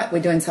 right,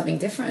 we're doing something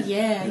different.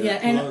 Yeah.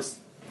 And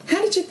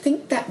how did you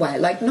think that way?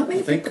 Like, not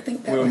many people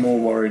think that way. We were more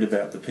worried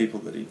about the people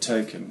that he'd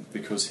taken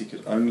because he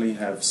could only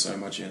have so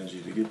much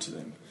energy to give to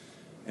them.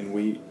 And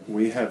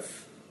we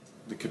have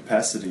the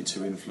capacity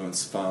to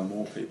influence far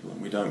more people, and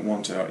we don't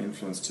want our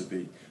influence to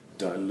be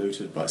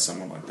diluted by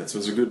someone like that. So it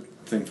was a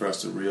good thing for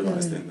us to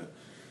realise then that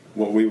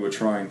what we were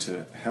trying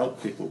to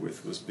help people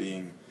with was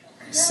being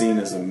seen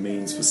as a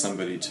means for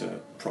somebody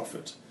to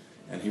profit.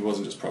 And he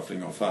wasn't just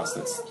profiting off us,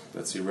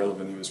 that's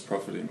irrelevant. He was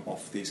profiting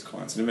off these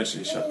clients. And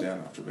eventually he shut down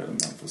after about a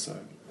month or so.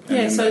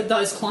 And so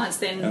those clients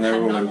then... And they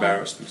were all no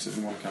embarrassed because they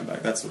didn't want to come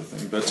back, that sort of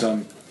thing. But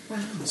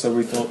so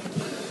we thought,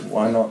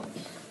 why not?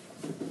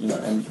 You know,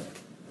 and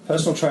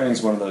personal training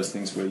is one of those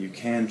things where you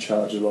can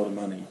charge a lot of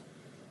money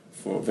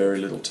for very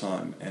little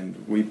time.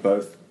 And we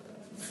both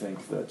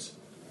think that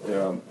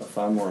there are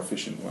far more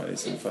efficient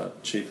ways and far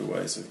cheaper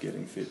ways of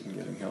getting fit and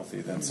getting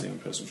healthy than seeing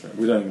personal training.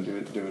 We don't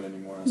even do it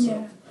anymore ourselves.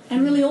 Yeah.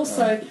 And really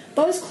also,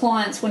 those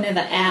clients were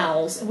never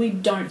ours. We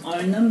don't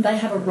own them. They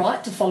have a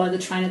right to follow the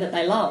trainer that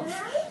they love.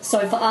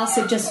 So for us,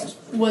 it just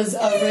was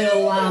a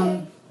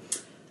real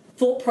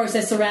thought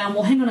process around,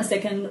 well, hang on a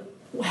second,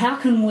 how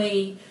can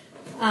we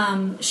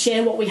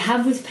share what we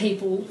have with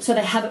people so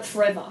they have it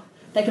forever?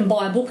 They can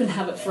buy a book and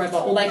have it forever,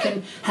 or they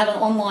can have an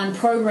online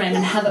program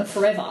and have it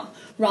forever,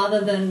 rather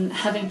than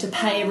having to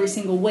pay every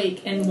single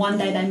week and one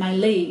day they may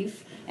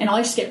leave. And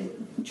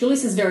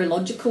Julius is very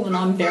logical and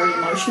I'm very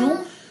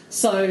emotional.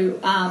 So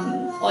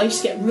I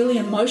used to get really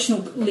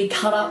emotionally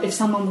cut up if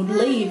someone would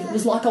leave. It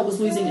was like I was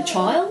losing a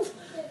child,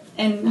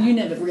 and you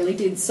never really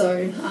did.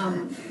 So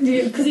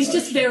because he's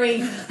just very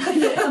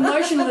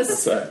emotional.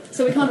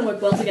 So we kind of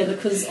work well together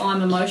because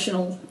I'm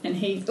emotional and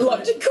he's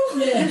logical.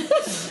 Yeah,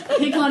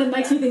 he kind of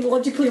makes me think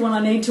logically when I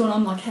need to, and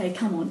I'm like, hey,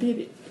 come on, be a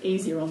bit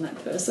easier on that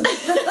person.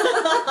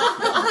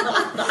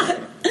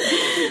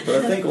 But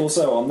I think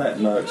also on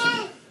that note,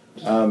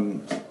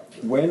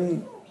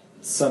 when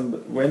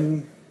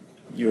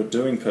you're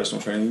doing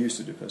personal training, you used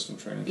to do personal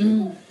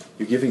training,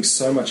 you're giving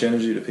so much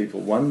energy to people.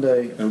 One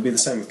day, and it'll be the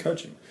same with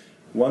coaching,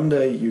 one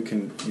day you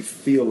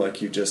feel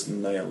like you just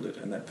nailed it,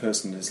 and that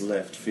person is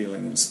left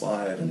feeling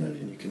inspired,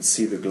 and you can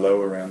see the glow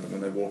around them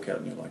when they walk out,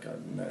 and you're like, I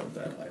nailed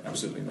that, I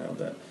absolutely nailed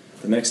that.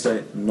 The next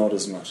day, not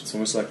as much. It's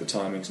almost like the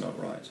timing's not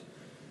right.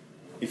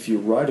 if you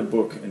write a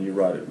book and you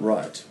write it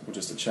right, or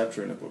just a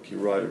chapter in a book, you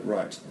write it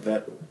right,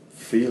 that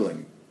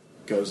feeling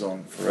goes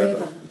on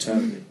forever,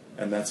 eternity.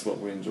 And that's what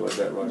we enjoy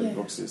about writing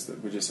books, is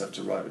that we just have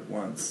to write it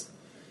once.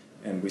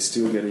 And we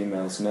still get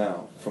emails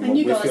now from And what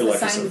you we guys feel the like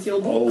same is an with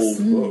your books.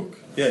 old book.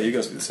 Yeah, you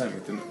guys be the same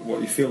with them.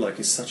 What you feel like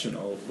is such an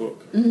old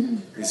book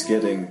is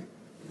getting,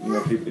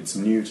 people, it's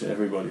new to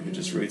everybody who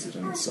just reads it,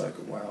 and it's like,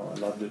 wow, I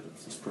loved it.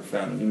 It's just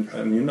profound,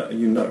 and you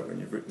know when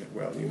you've written it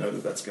well, you know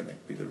that that's going to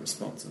be the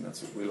response, and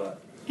that's what we like.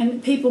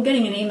 And people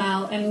getting an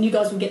email, and you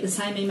guys will get the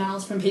same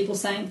emails from people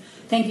saying,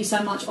 thank you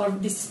so much,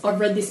 I've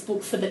read this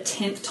book for the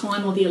 10th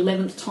time or the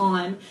 11th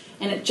time,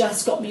 and it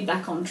just got me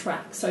back on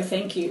track, so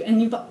thank you.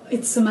 And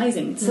it's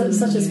amazing. It's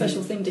such a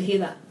special thing to hear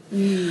that.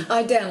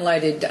 I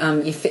downloaded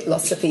your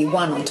Fitlosophy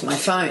 1 onto my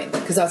phone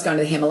because I was going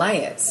to the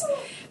Himalayas,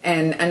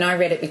 and I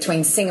read it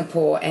between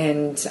Singapore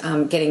and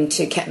getting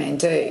to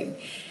Kathmandu,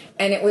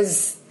 and it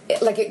was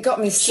like, it got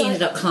me She so...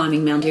 ended up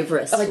climbing Mount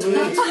Everest. I did.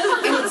 And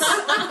it's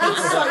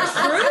so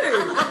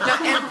true. No,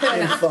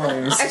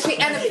 Annapurna. Actually,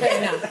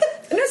 Annapurna.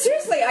 No,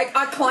 seriously,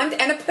 I climbed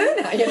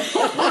Annapurna,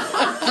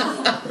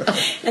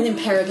 And then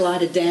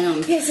paraglided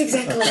down. Yes,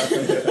 exactly.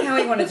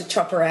 Howie wanted to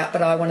chop her out,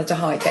 but I wanted to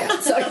hike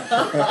out. So,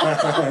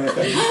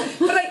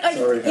 but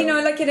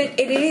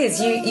it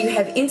is. You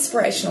have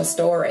inspirational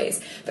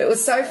stories. But it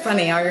was so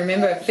funny. I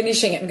remember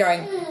finishing it and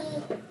going,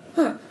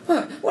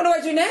 what do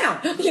I do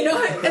now?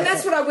 And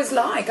that's what I was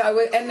like.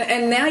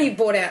 And now you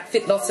brought out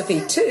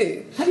Fitlosophy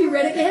too. Have you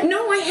read it yet?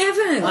 No, I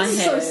haven't. I have.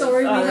 So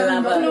sorry, we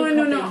haven't got any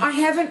No. copy. I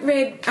haven't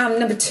read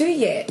number 2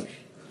 yet.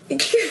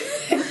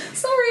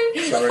 Sorry.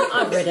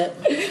 I read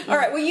it. All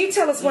right. Well, you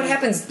tell us what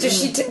happens.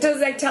 Does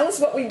they tell us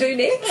what we do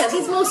next? Yeah,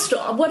 there's more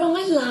story. What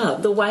I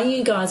love, the way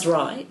you guys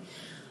write,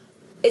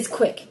 is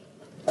quick.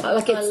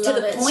 Like, it's to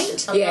the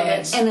point.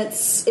 And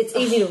it's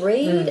easy to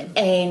read,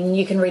 and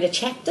you can read a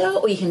chapter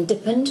or you can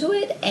dip into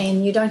it,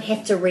 and you don't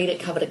have to read it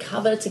cover to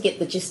cover to get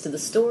the gist of the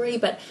story.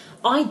 But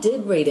I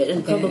did read it,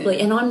 and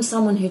and I'm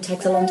someone who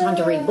takes a long time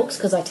to read books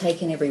because I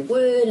take in every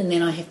word, and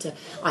then I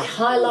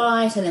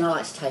highlight, and then I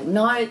like to take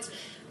notes.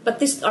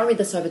 But I read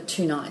this over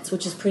 2 nights,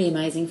 which is pretty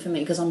amazing for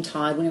me because I'm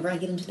tired whenever I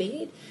get into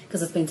bed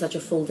because it's been such a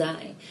full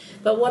day.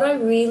 But what I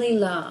really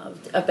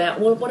loved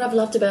what I've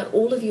loved about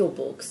all of your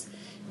books,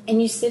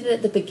 and you said it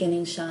at the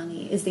beginning,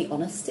 Shani, is the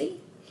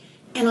honesty.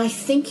 And I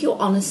think your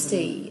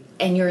honesty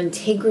and your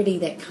integrity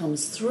that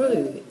comes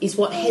through is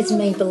what has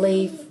me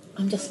believe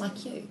I'm just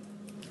like you.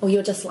 Or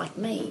you're just like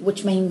me,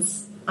 which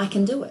means I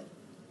can do it.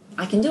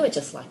 I can do it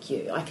just like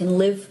you. I can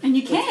live And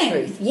you with can.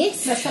 truth.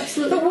 Yes. That's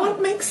absolutely But right.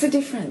 what makes the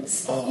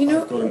difference? Oh,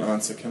 I've got an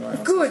answer. Can I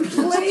ask? Good, It's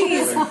please.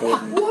 very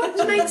important.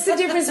 What makes the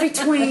difference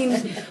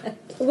between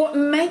what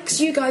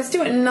makes you guys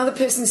do it and another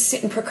person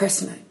sit and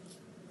procrastinate?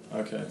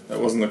 Okay, that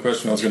wasn't the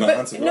question I was going to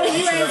answer. No,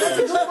 you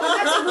answered.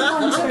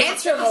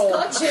 Answer it all.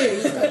 Got you.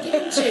 You've got to give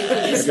it to you.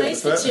 Give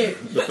space for two.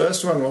 The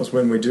first one was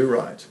when we do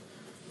write.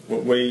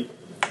 What we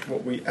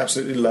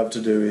absolutely love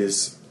to do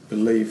is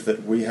believe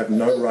that we have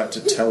no right to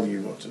tell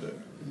you what to do.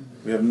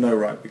 We have no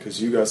right, because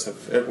you guys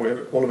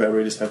all of our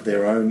readers have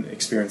their own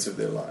experience of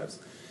their lives.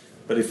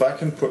 But if I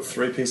can put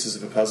 3 pieces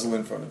of a puzzle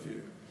in front of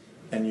you,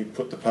 and you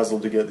put the puzzle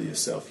together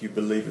yourself, you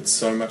believe it's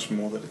so much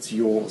more that it's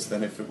yours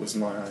than if it was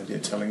my idea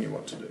telling you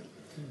what to do.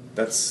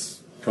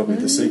 That's probably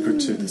the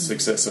secret to the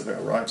success of our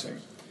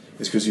writing,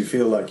 is because you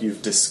feel like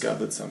you've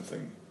discovered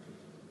something.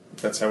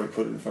 That's how we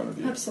put it in front of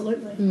you.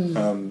 Absolutely.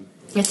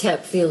 That's how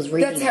it feels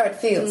reading. That's how it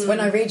feels.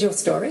 When I read your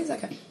stories, I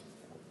go,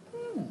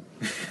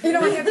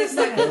 I have this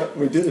like...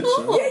 We did it,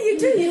 Sean. Yeah, you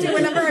do.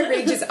 Whenever I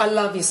read yours, I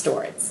love your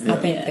stories.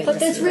 Yeah.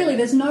 But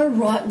there's no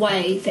right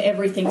way for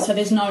everything. So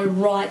there's no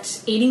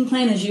right eating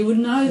plan, as you would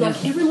know.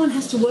 Like, everyone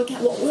has to work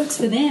out what works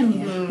for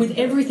them with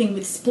everything,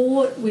 with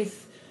sport,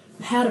 with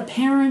how to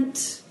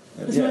parent.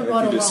 There's no right if or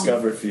you wrong.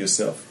 discover it for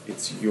yourself,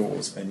 it's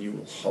yours, and you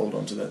will hold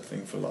on to that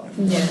thing for life.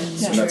 Yeah.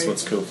 And that's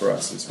what's cool for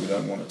us, is we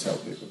don't want to tell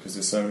people, because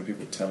there's so many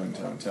people telling.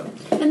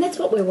 And that's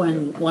what we're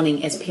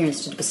wanting as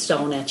parents to bestow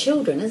on our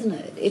children, isn't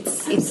it?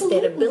 It's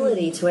that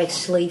ability to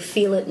actually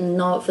feel it and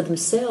know it for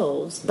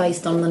themselves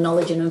based on the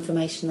knowledge and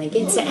information they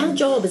get. So our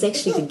job is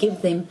actually to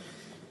give them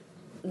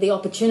the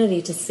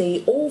opportunity to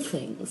see all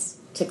things,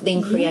 to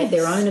then create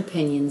their own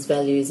opinions,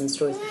 values and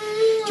stories.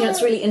 Do you know,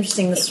 it's really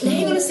interesting this morning.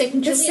 Hang on a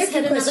second. Julia's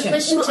had another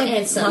question to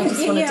answer. I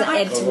just wanted to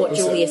add to what was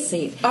Julia that?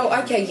 said. Oh,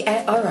 okay.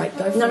 All right,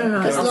 go for it. No,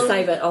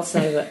 I'll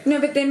save it.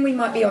 No, but then we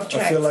might be off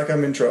track. I feel like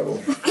I'm in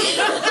trouble.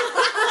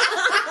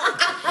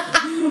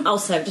 I'll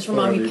save it. Just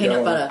remind me Wherever you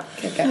peanut go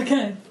butter.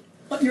 Okay.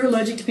 You're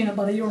allergic to peanut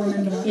butter, you'll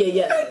remember that.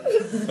 Yeah.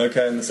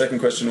 Okay, and the second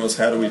question was,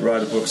 how do we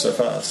write a book so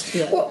fast?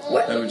 Yeah.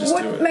 What How do we just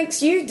do it?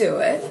 makes you do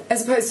it,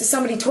 as opposed to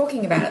somebody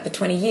talking about it for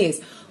 20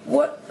 years?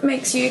 What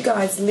makes you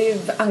guys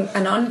live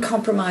an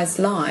uncompromised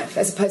life,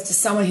 as opposed to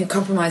someone who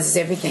compromises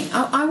everything?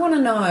 I want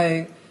to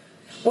know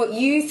what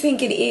you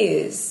think it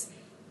is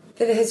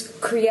that has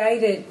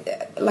created,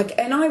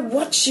 and I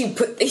watch you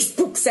put these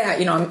books out.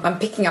 You know, I'm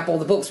picking up all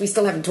the books. We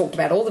still haven't talked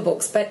about all the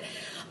books, but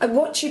I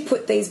watch you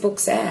put these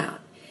books out.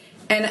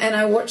 And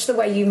I watch the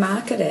way you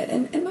market it,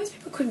 and most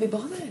people couldn't be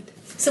bothered.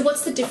 So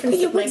what's the difference?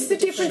 Yeah, that what's makes the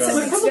difference? Shani.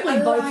 We're probably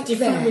I both like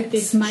different that. with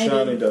this, maybe.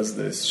 Shani does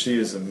this. She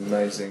is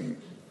amazing.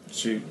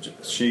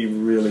 She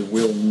really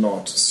will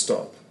not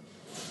stop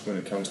when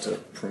it comes to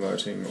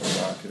promoting or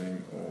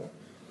marketing or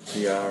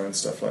PR and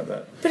stuff like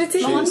that. But it's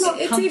She's- even, I'm not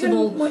it's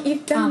comfortable, even what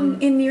you've done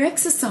in your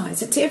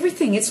exercise. It's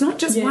everything. It's not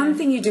just Yeah. one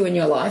thing you do in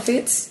your life.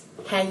 It's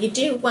how you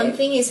do. One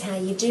thing is how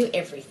you do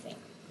everything.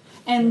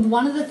 And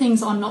one of the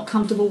things I'm not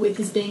comfortable with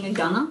is being a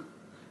gunner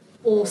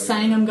or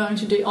saying I'm going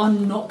to do.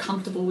 I'm not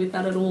comfortable with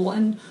that at all.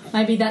 And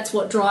maybe that's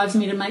what drives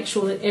me to make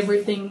sure that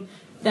everything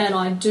that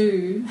I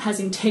do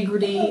has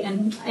integrity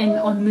and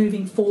I'm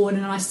moving forward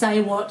and I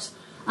say what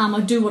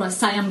I do what I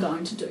say I'm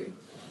going to do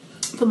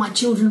for my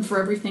children,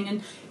 for everything.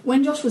 And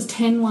when Josh was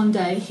 10 one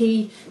day,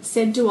 he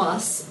said to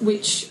us,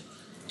 which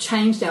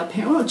changed our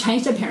not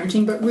changed our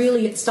parenting, but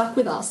really it stuck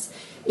with us,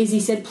 is he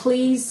said,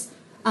 please,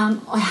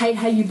 I hate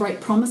how you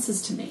break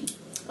promises to me.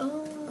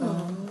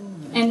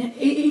 And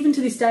even to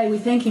this day, we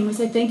thank him. We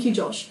say, thank you,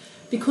 Josh.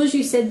 Because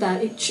you said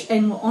that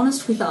and were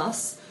honest with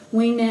us,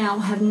 we now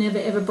have never,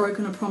 ever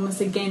broken a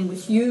promise again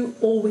with you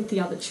or with the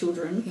other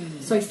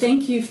children. So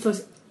thank you for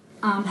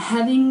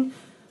having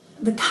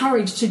the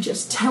courage to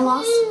just tell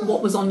us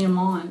what was on your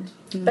mind.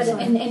 But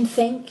and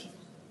think,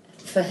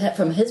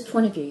 from his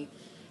point of view,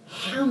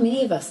 how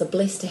many of us are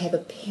blessed to have a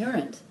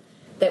parent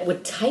that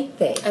would take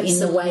that in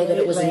the way that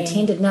it was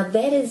Absolutely. intended. Now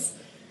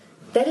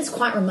that is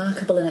quite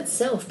remarkable in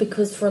itself,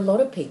 because for a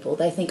lot of people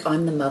they think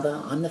I'm the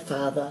mother, I'm the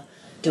father,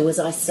 do as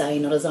I say,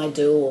 not as I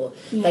do, or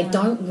they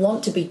don't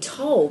want to be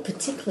told,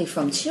 particularly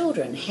from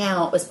children,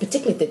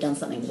 particularly if they've done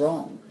something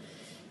wrong.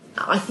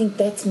 I think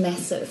that's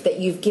massive, that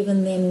you've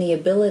given them the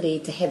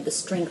ability to have the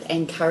strength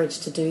and courage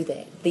to do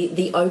that,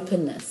 the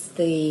openness,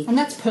 And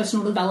that's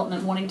personal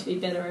development, wanting to be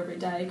better every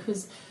day,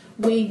 because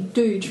we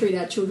do treat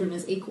our children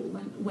as equal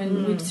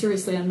when we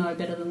seriously are no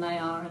better than they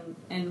are,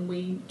 and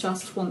we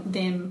just want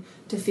them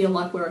to feel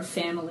like we're a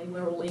family,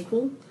 we're all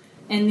equal.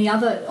 And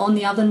on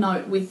the other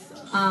note, with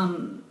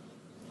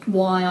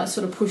why I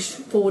sort of push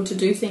forward to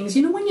do things,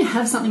 you know, when you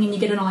have something and you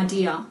get an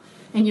idea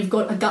and you've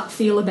got a gut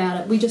feel about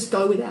it, we just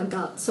go with our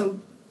gut. So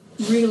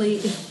really,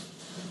 if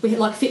we had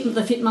like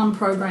the Fit Mum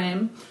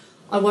program,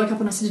 I woke up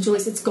and I said to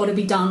Joyce, it's got to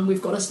be done,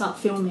 we've got to start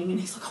filming. And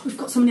he's like, oh, we've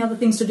got so many other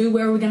things to do,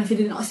 where are we going to fit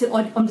it in? I said,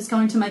 I'm just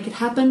going to make it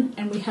happen.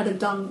 And we had it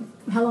done.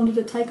 How long did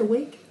it take? A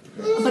week?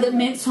 But it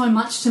meant so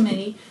much to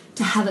me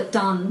to have it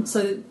done,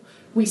 so that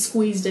we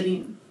squeezed it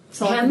in.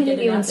 So how many of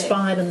you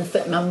inspired in the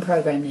Fit Mum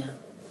program now?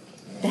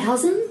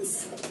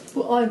 Thousands?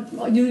 Well,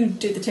 you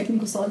do the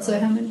technical side, so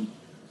how many?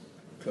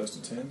 Close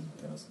to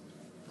 10,000.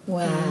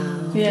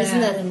 Wow. Yeah. Isn't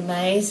that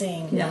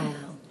amazing? Yeah. Wow.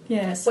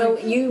 Yeah. So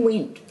Well, you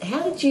went.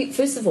 How did you?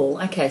 First of all,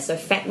 okay, so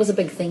fat was a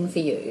big thing for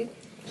you.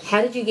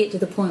 How did you get to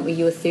the point where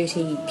you were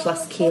 30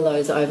 plus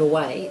kilos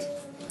overweight?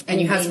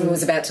 and your husband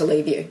was about to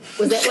leave you.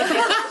 Was that what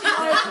happened?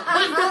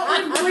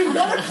 we've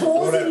got a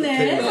clause in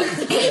there. I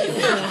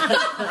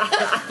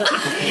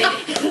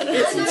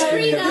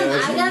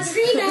got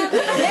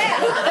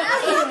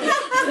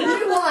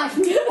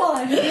New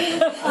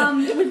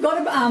wife. We've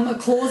got a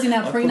clause in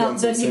our prenup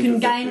that you can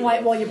gain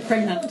weight while you're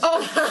pregnant.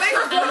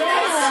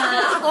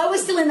 I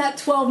was still in that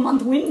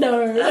 12-month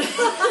window.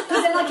 Because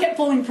then I kept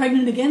falling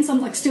pregnant again, so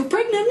I'm like, still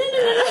pregnant. Look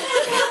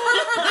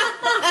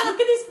at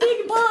this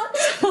big butt.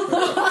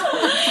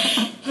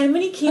 How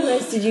many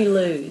kilos did you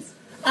lose?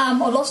 I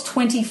lost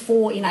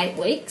 24 in 8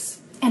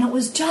 weeks, and it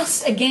was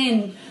just,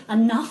 again,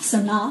 enough's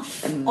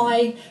enough.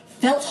 I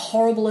felt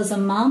horrible as a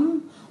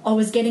mum. I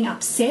was getting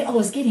upset. I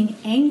was getting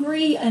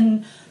angry,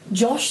 and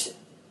Josh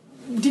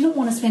didn't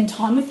want to spend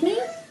time with me.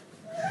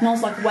 And I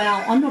was like,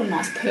 wow, I'm not a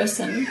nice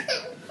person.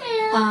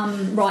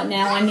 Right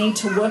now, I need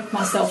to work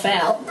myself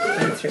out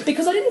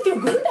because I didn't feel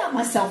good about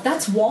myself.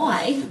 That's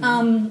why.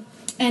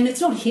 And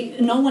it's not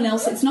no one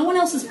else. It's no one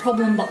else's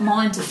problem but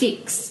mine to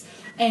fix.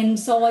 And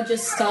so I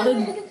just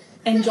started.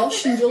 And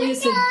Josh and Julia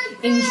said,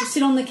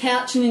 sit on the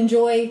couch and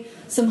enjoy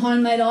some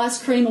homemade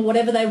ice cream or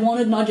whatever they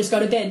wanted, and I'd just go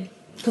to bed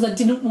because I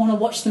didn't want to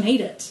watch them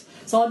eat it.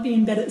 So I'd be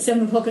in bed at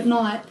 7 o'clock at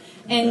night.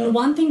 And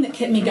one thing that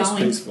kept me It's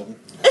going. peaceful.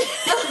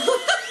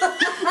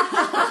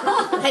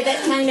 Hey,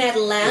 that came out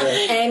loud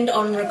and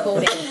on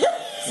recording.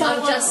 So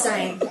I'm just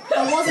saying.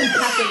 I wasn't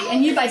happy,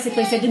 and you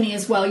basically said to me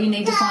as well, you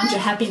need to find your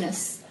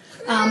happiness.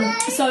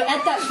 So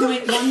at that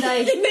point, one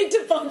day... You need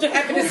to find your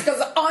happiness because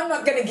I'm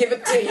not going to give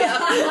it to you.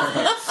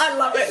 I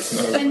love it.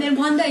 And then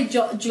one day,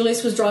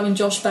 Julius was driving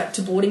Josh back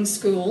to boarding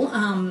school,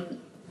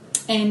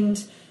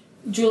 and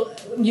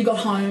you got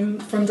home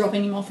from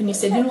dropping him off, and you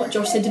said, you know what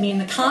Josh said to me in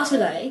the car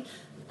today?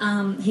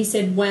 He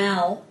said,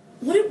 wow,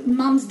 what if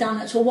Mum's done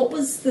it? Or what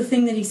was the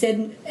thing that he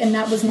said? And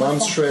that was my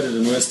Mum's fault. shredded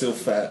and we're still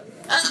fat.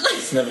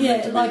 It's never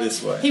meant to be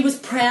this way. He was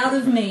proud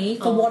of me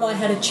for what I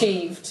had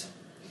achieved.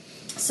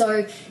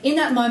 So in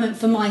that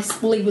moment,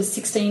 he was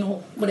 16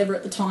 or whatever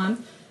at the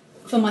time,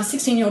 for my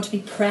 16-year-old to be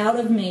proud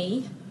of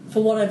me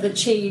for what I've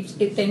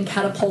achieved, it then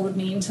catapulted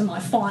me into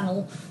my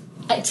final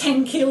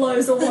 10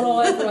 kilos or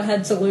whatever I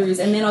had to lose.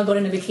 And then I got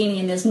in a bikini,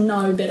 and there's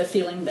no better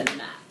feeling than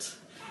that.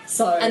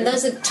 So And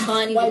those are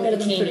tiny Way little better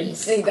than food. bikinis.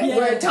 See, they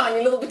were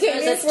tiny little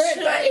bikinis, Those are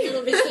weren't tiny they?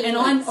 little bikinis. And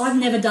I've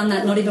never done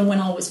that, not even when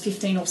I was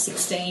 15 or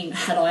 16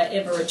 had I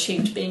ever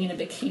achieved being in a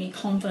bikini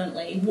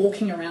confidently,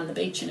 walking around the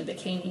beach in a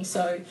bikini.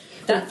 So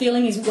that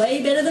feeling is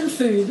way better than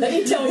food, let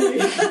me tell you.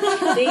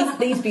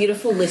 These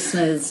beautiful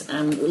listeners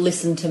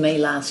listened to me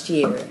last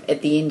year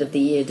at the end of the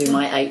year do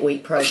my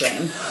 8-week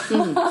program.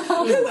 Who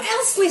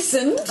else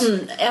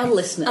listened? Our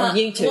listeners,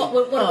 you two.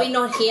 What are we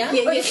not here?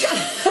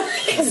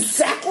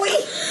 Exactly.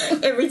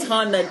 Every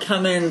time they'd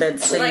come in, they'd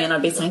see me and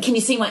I'd be saying, "Can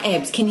you see my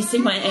abs? Can you see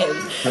my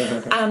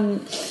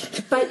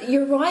abs?" But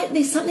you're right,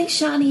 there's something,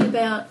 Shani,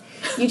 about,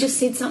 you just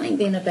said something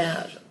then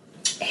about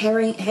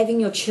having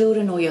your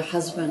children or your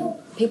husband,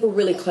 people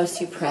really close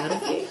to you, proud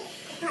of you.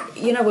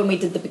 You know, when we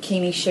did the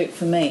bikini shoot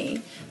for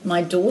me,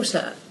 my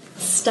daughter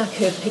stuck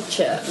her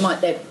picture,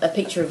 a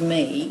picture of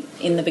me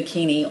in the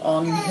bikini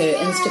on her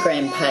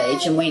Instagram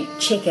page and went,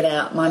 "Check it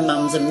out, my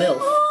mum's a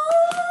MILF."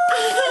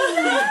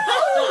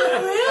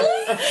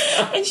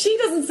 And she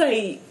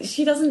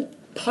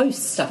doesn't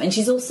post stuff, and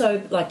she's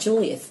also like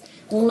Julius,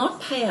 will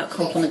not pay out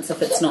compliments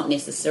if it's not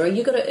necessary.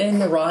 You've got to earn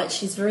the right.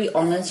 She's very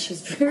honest,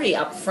 she's very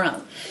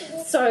upfront.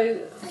 So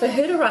for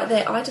her to write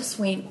that, I just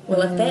went,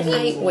 well, if that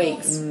 8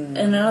 weeks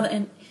and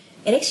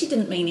it actually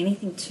didn't mean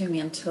anything to me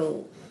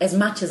until, as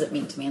much as it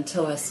meant to me,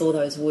 until I saw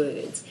those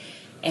words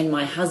and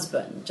my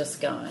husband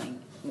just going,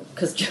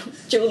 because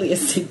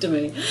Julius said to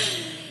me,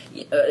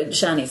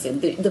 Shani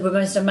said, the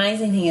most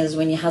amazing thing is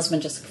when your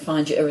husband just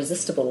finds you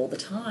irresistible all the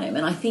time.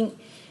 And I think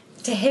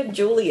to have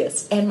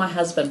Julius and my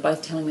husband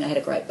both telling me I had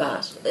a great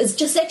butt is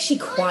just actually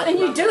quite And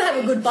you lovely. do have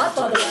a good butt,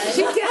 by the way.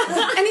 She does.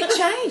 And it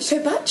changed.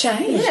 Her butt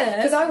changed. Yeah.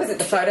 Because I was at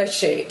the photo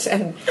shoot,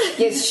 and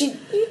yes, you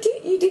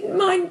didn't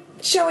mind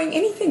showing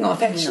anything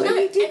off. Actually,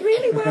 you did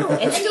really well.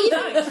 And still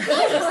don't.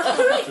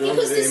 Correct,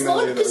 because this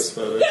morning,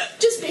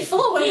 just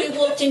before when we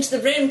walked into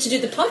the room to do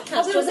the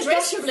podcast, there was her a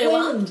dress gush of blew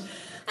up, wind.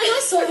 and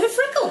I saw her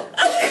freckle.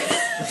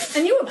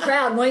 And you were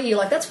proud, weren't you?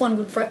 Like, that's one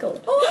good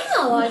freckle.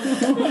 Oh, wow.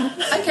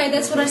 Okay,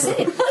 that's what I said.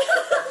 You're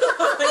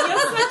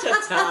such a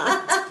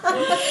tart.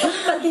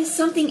 But there's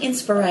something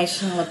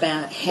inspirational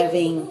about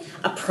having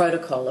a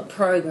protocol, a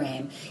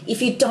program.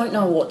 If you don't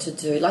know what to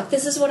do, like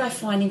this is what I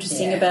find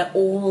interesting about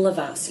all of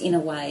us in a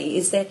way,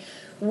 is that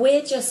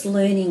we're just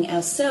learning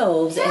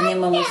ourselves, and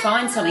then when we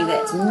find something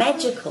that's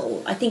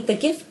magical, I think the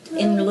gift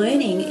in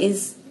learning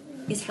is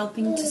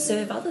helping to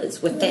serve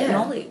others with that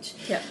knowledge.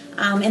 Yeah.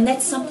 And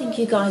that's something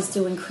you guys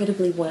do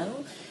incredibly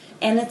well.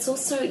 And it's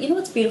also, you know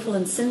what's beautiful,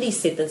 and Cindy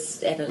said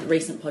this at a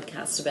recent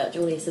podcast about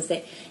Julius, is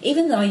that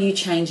even though you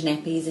change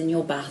nappies and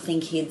you're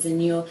bathing kids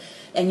and you're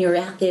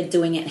out there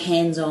doing it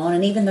hands-on,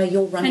 and even though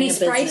you're running And he a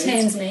business... spray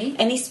tans me.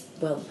 And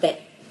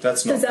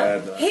That's not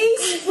bad, though. He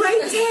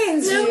spray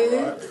tans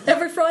you.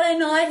 Every Friday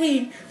night,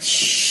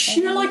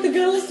 you know, like the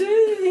girls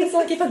do. He's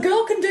like, if a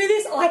girl can do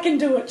this, I can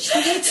do it.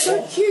 It's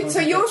so cute. So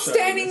you're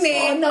standing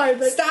there, I know,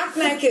 but- stark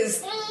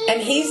knackers,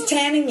 and he's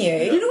tanning you.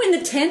 You know, in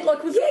the tent,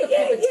 like we've got the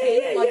proper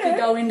tent, like yeah. we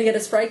go in to get a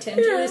spray tan.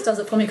 Julius does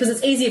it for me because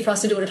it's easier for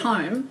us to do it at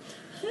home.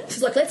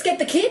 She's like, let's get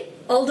the kit,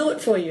 I'll do it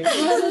for you.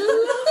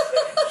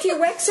 Do you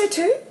wax her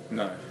too?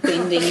 No.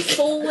 bending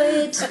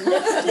forward,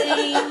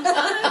 lifting.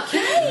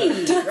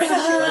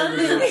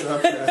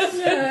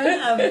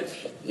 Okay.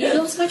 You're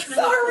also trying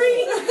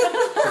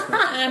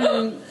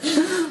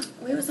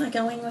where was I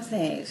going with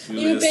that?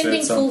 You were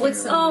bending forward.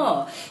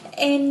 Oh,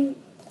 and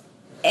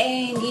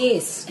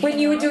yes. When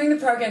you were doing the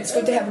program, it's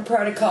good to have a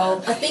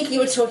protocol. I think you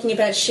were talking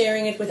about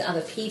sharing it with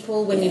other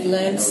people when you've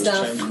learned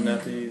stuff. Changing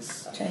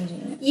nappies.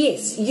 Changing it.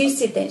 Yes, you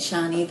said that,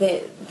 Shani,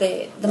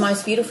 that the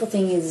most beautiful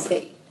thing is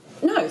that...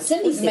 No,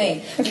 Cindy said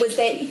me. was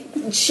that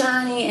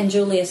Shani and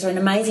Julius are an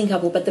amazing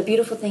couple, but the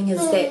beautiful thing is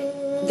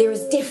that there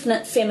is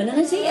definite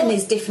femininity and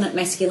there's definite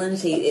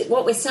masculinity.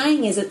 What we're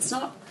saying is it's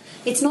not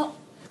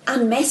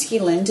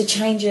unmasculine to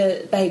change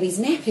a baby's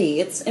nappy.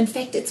 In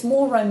fact, it's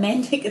more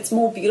romantic, it's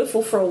more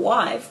beautiful for a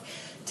wife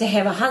to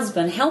have a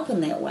husband help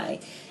in that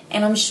way.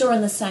 And I'm sure in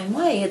the same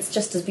way, it's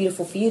just as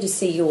beautiful for you to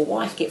see your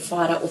wife get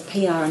fired up with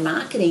PR and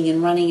marketing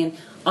and running and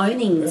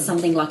owning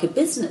something like a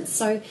business.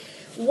 So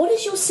what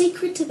is your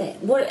secret to that?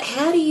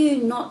 How do you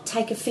not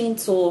take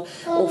offence or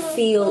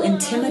feel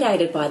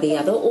intimidated by the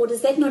other, or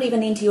does that not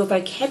even enter your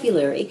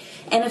vocabulary?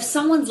 And if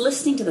someone's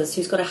listening to this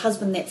who's got a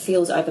husband that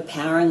feels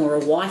overpowering or a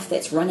wife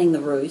that's running the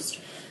roost,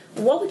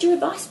 what would your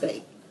advice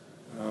be?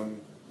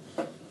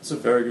 It's a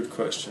very good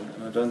question,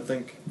 and I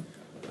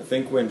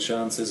think when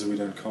Sian says that we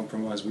don't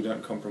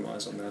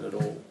compromise on that at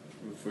all.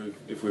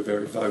 If we're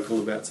very vocal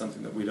about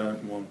something that we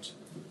don't want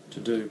to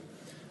do,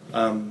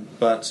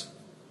 but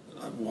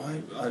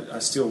why? I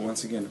still,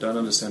 once again, don't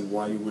understand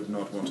why you would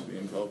not want to be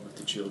involved with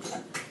the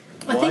children.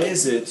 Why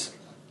is it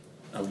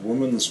a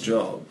woman's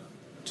job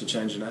to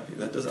change a nappy?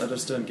 I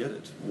just don't get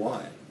it.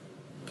 Why?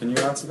 Can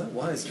you answer that?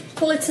 Why is it?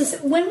 Well,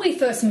 when we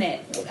first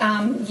met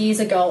years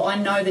ago, I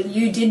know that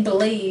you did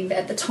believe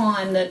at the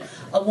time that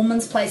a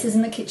woman's place is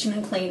in the kitchen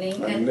and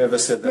cleaning. I never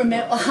said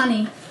that.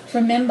 Honey,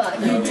 remember,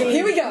 you did.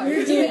 Here we go.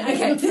 You did.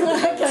 Okay. We were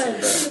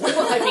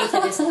hoping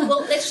for this.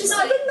 Well, let's just No,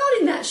 say... but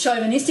not in that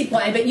chauvinistic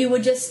way, but you were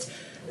just...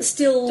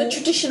 still The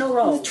traditional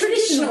role.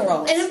 traditional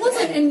role, and it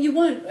wasn't, and you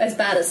weren't as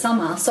bad as some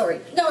are. Sorry,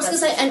 No, I was going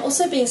to say, and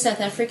also being South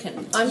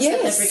African. I'm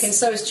Yes. South African,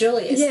 so is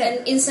Julius. Yeah.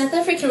 And in South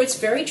Africa, it's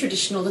very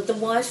traditional that the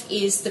wife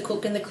is the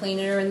cook and the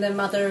cleaner and the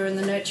mother and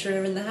the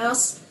nurturer and the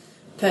house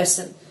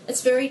person.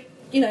 It's very,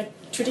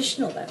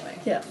 traditional that way.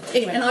 Yeah.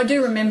 Anyway. And I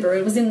do remember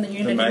it was in the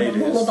Unity maid is.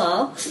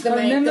 Mooloolaba. The I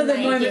maid- remember the the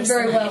maid, moment yes,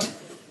 very the well. maid.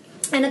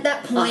 And at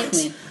that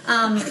point,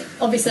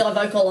 obviously I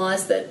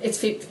vocalised that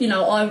it's,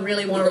 I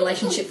really want a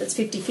relationship that's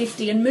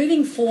 50-50. And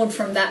moving forward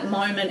from that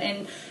moment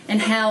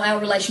and how our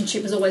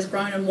relationship has always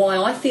grown and why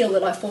I feel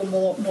that I fall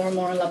more and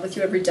more in love with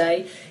you every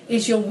day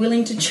is you're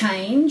willing to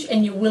change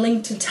and you're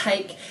willing to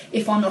take,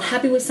 if I'm not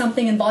happy with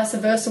something and vice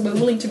versa, we're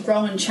willing to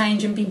grow and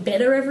change and be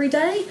better every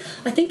day.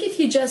 I think if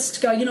you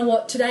just go, you know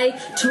what, today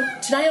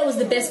I was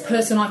the best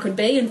person I could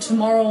be and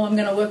tomorrow I'm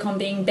going to work on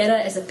being better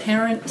as a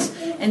parent,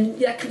 and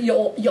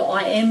your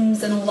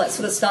IMs and all that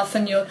sort of stuff,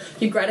 and your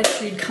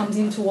gratitude comes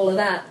into all of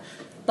that.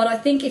 But I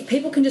think if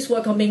people can just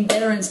work on being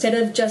better instead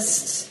of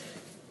just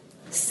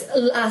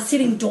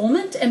sitting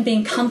dormant and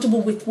being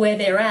comfortable with where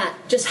they're at,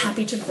 just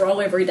happy to grow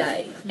every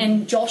day.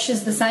 And Josh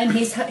is the same.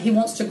 He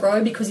wants to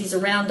grow because he's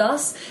around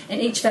us,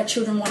 and each of our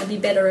children want to be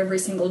better every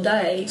single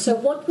day. So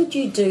what would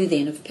you do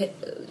then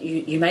if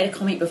you made a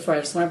comment before, I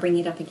just want to bring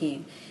it up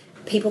again.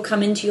 People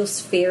come into your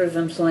sphere of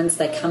influence,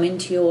 they come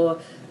into your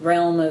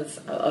realm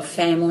of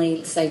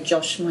family, say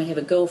Josh might have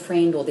a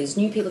girlfriend or there's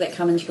new people that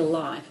come into your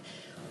life.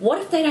 What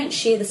if they don't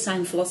share the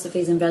same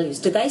philosophies and values?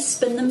 Do they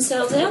spin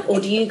themselves out or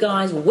do you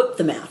guys whip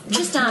them out?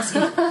 Just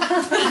asking.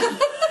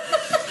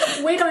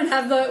 We don't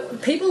have the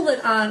people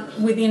that aren't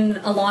within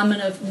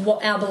alignment of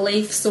what our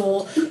beliefs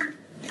or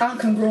aren't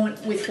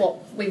congruent with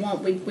what we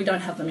want. We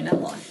don't have them in our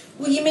life.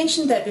 Well, you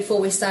mentioned that before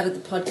we started the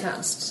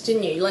podcast,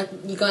 didn't you? Like,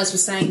 you guys were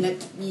saying that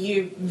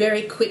you're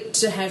very quick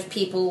to have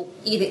people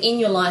either in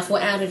your life or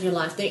out of your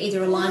life. They're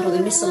either aligned or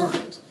they're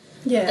misaligned.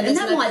 Yeah, and there's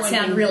that no might point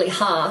sound in- really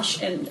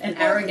harsh and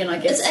arrogant, I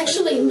guess. It's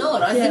actually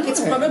not. I think Yeah. it's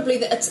probably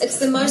it's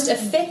the most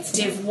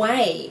effective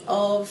way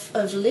of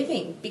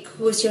living,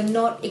 because you're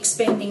not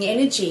expending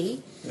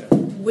energy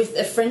with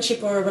a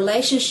friendship or a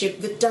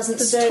relationship that doesn't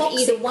serve toxic.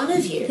 either one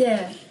of you.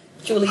 Yeah.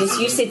 Julius,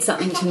 you said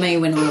something to me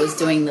when I was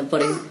doing the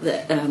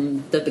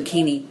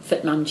Bikini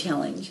Fit Mum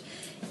Challenge.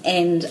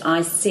 And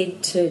I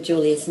said to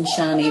Julius and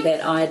Shani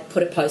that I'd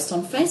put a post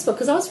on Facebook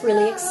because I was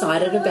really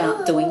excited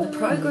about doing the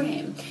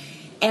program.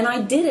 And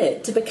I did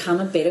it to become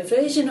a better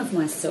version of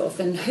myself.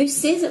 And who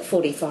says at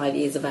 45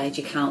 years of age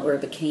you can't wear a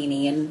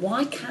bikini? And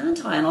why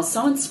can't I? And I was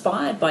so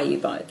inspired by you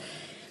both.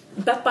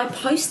 But by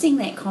posting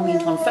that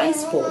comment on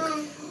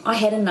Facebook, I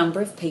had a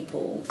number of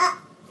people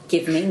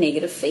give me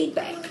negative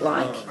feedback,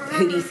 like,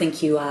 who do you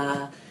think you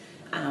are?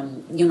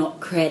 You're not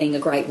creating a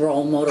great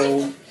role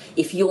model.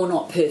 If you're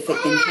not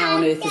perfect, then how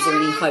on earth is there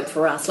any hope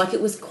for us? Like,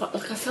 it was quite,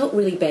 like, I felt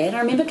really bad. I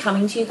remember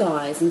coming to you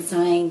guys and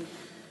saying,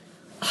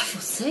 I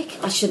feel sick.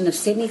 I shouldn't have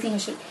said anything.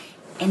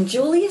 And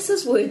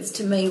Julius's words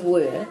to me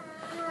were,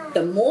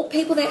 the more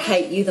people that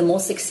hate you, the more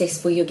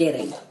successful you're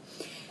getting.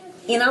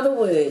 In other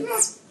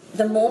words,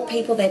 the more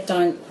people that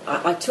don't,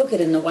 I took it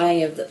in the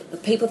way of the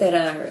people that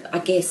are, I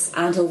guess,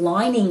 aren't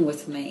aligning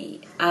with me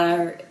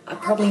are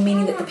probably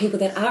meaning that the people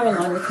that are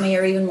aligned with me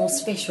are even more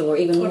special or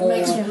even It more.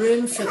 makes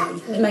room for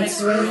them. It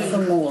makes room for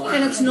more.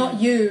 And it's not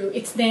you,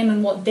 it's them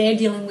and what they're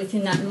dealing with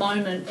in that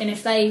moment. And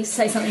if they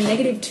say something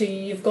negative to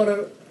you, you've got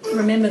to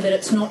remember that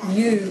it's not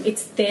you,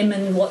 it's them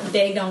and what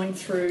they're going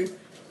through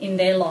in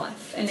their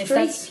life. And if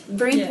that's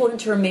Very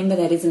important to remember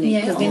that, isn't it? Yeah.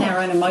 Because then our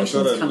own I've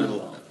emotions got a come little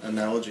involved.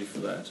 analogy for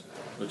that.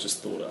 I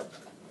just thought up.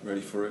 Ready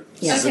for it?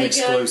 Yeah. This is an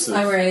exclusive.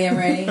 I'm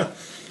ready.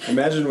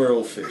 Imagine we're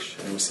all fish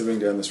and we're swimming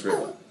down this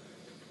river.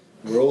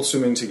 We're all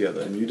swimming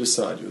together and you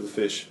decide, you're the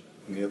fish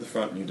near the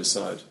front, and you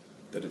decide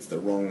that it's the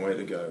wrong way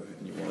to go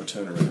and you want to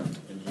turn around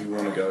and you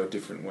want to go a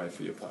different way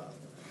for your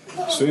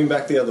path. Swimming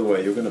back the other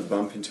way, you're going to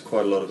bump into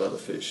quite a lot of other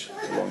fish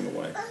along the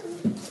way.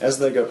 As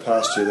they go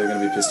past you, they're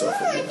going to be pissed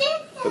off at you.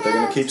 But they're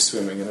going to keep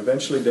swimming, and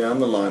eventually down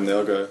the line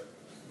they'll go,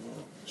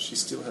 oh, she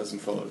still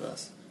hasn't followed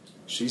us.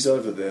 She's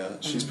over there.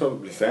 She's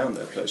probably found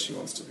that place she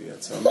wants to be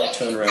at, so I'm going to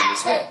turn around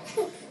as well.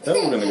 They're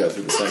all going to go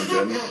through the same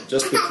journey.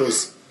 Just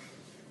because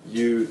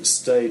you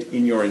stayed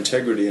in your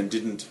integrity and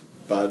didn't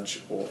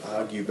budge or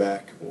argue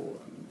back or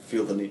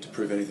feel the need to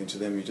prove anything to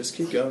them, you just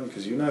keep going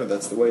because you know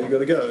that's the way you got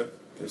to go.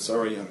 They're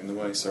sorry, I'm in the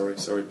way, sorry,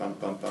 bump,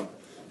 bump, bump.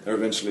 They're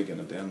eventually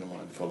going to down the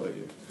line follow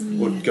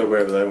you or go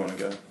wherever they want to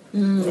go.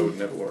 I would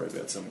never worry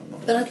about someone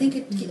not. But I think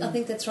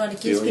that's right.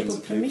 It gives Billions people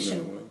of people in the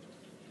permission. world.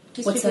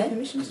 Gives What's people that?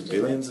 permission to There's do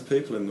that. billions of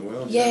people in the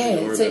world. You don't need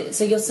to Yeah, worry so, about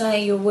so you're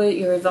saying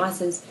your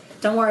advice is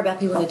don't worry about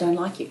people that don't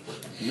like you.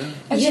 No.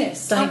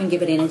 Yes, don't even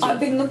give it energy.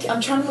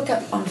 I'm trying to look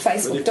up on But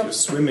Facebook. if you're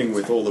swimming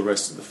with all the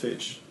rest of the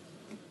fish,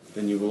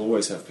 then you will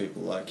always have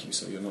people like you,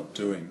 so you're not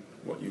doing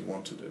what you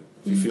want to do.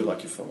 If you feel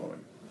like you're following.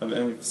 I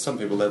mean, some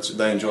people,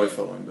 they enjoy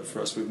following, but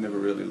for us, we've never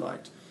really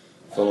liked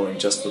following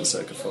just for the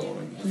sake of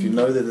following. If you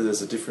know that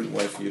there's a different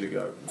way for you to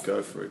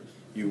go for it.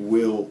 You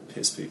will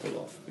piss people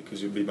off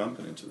because you'll be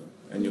bumping into them.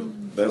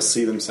 And they'll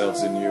see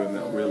themselves in you and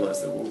they'll realise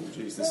that, oh,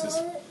 geez, this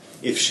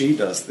if she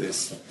does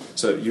this,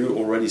 so you're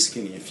already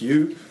skinny. If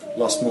you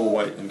lost more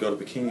weight and got a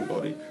bikini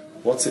body,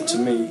 what's it to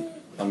me?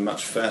 I'm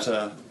much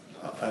fatter.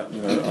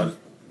 I'm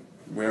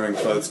wearing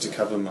clothes to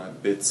cover my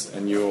bits,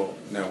 and you're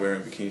now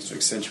wearing bikinis to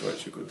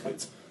accentuate your good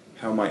bits.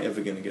 How am I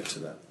ever going to get to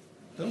that?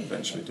 They'll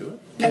eventually do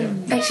it.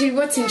 And actually,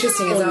 what's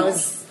interesting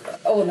is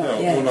Or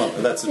not.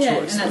 That's a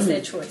choice. And that's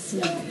their choice.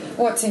 Yeah.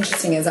 What's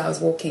interesting is I was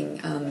walking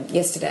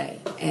yesterday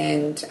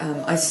and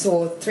I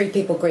saw 3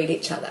 people greet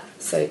each other.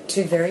 So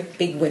 2 very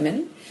big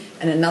women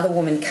and another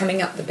woman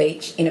coming up the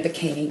beach in a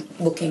bikini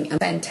looking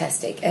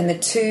fantastic. And the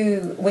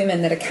 2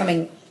 women that are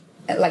coming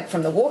like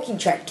from the walking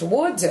track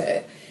towards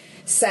her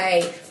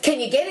say, "Can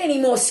you get any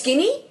more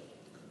skinny?"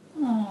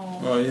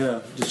 Oh, yeah.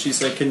 Did she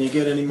say, "Can you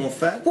get any more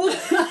fat"? Well,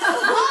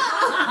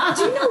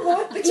 do you know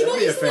what? But you know,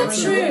 isn't that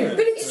true?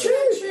 But it's true.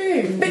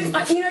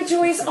 But,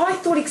 Joyce, I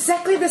thought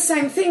exactly the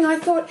same thing. I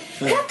thought,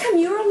 how come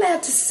you're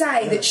allowed to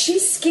say that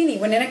she's skinny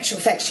when in actual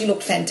fact she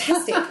looked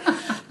fantastic?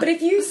 But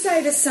if you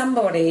say to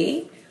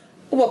somebody,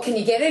 "Well, can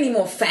you get any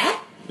more fat?"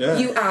 Yeah.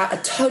 You are a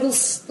total,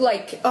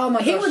 oh my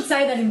gosh. He would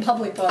say that in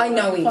public, though. I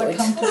know he would.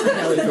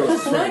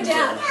 No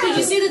doubt. Did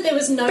you see that there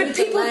was no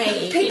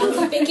delay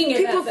in thinking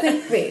about people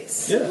think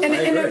this. Yeah,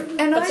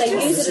 and But I they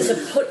just, use it as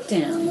a put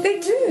down. They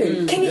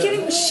do. Can you get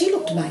it? She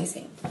looked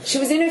amazing. She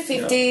was in her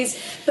 50s.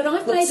 But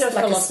I've made looks a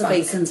like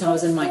philosophy spunk. since I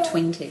was in my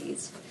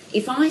 20s.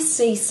 If I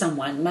see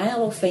someone,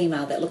 male or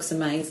female, that looks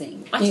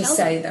amazing, I You tell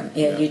say them. them.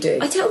 Yeah, you do.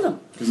 I tell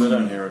them. Because I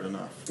don't hear it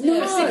enough. No,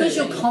 it's because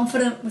you're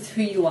confident with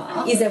who you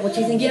are. Is that what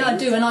you think? Yeah, I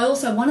do. And I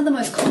also, one of the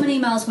most common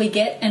emails we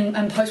get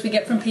and posts we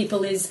get from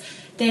people is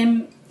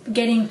them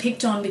getting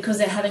picked on because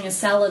they're having a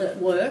salad at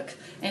work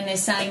and they're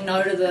saying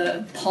no to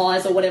the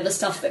pies or whatever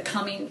stuff that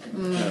come in.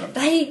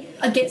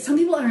 Some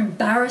people are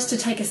embarrassed to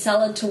take a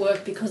salad to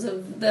work because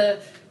of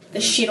the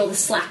shit or the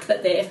slack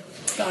that they're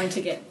going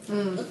to get.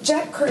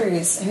 Jack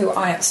Cruz, who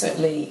I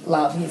absolutely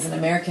love, he's an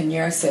American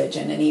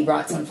neurosurgeon, and he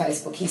writes on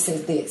Facebook, he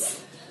says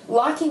this: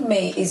 "Liking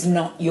me is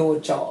not your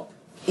job,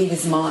 it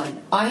is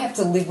mine. I have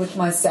to live with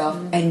myself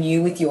and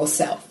you with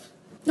yourself."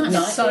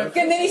 Nice. So,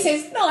 And then he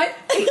says, "Night."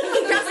 He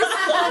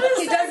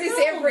does this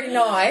every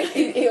night.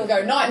 He'll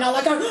go, "Night," and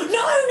I'll go, no,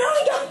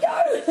 don't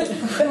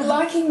go. But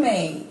liking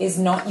me is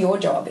not your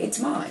job, it's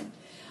mine.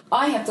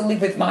 I have to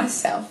live with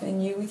myself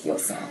and you with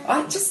yourself.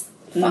 I just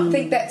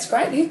think that's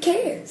great. Who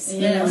cares?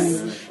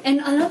 yes. And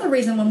another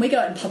reason when we go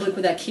out in public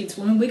with our kids,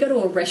 when we go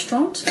to a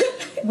restaurant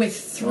with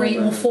 3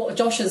 or 4,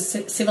 Josh is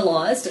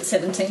civilised at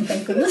 17,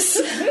 thank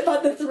goodness,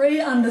 but the 3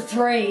 under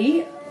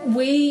 3,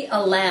 we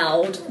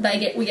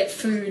get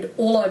food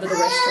all over the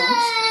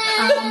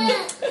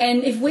restaurant.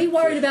 And if we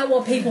worried about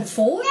what people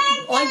thought,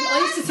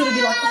 I used to sort of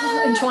be like,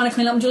 and trying to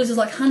clean up, and Julie's was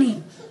like,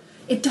 "Honey,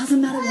 it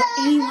doesn't matter what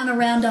anyone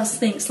around us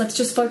thinks. Let's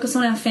just focus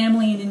on our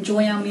family and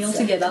enjoy our meal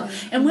together."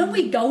 And when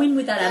we go in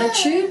with that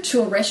attitude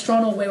to a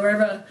restaurant or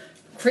wherever,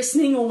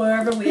 christening or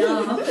wherever we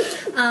are,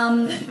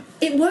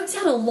 it works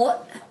out a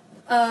lot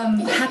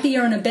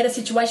happier and a better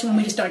situation when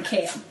we just don't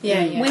care.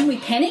 Yeah. When we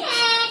panic,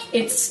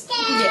 it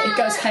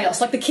goes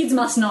chaos. Like the kids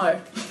must know.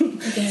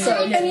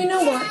 So, yeah. And you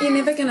know what? You're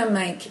never going to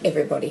make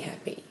everybody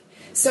happy.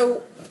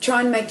 So try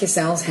and make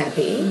yourselves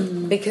happy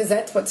because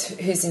that's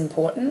who's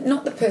important,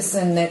 not the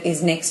person that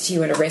is next to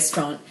you at a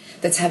restaurant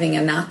that's having a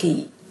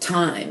narky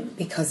time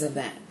because of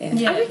that.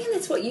 I reckon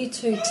that's what you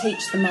 2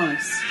 teach the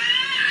most.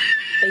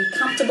 Be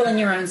comfortable in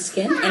your own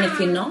skin, and if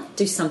you're not,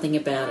 do something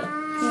about it.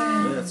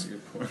 Yeah, that's a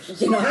good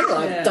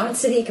point. Don't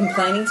sit here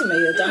complaining to me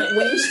or don't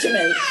whinge to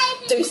me.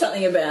 Do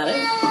something about it.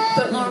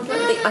 But more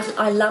importantly,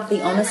 I love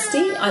the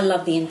honesty. I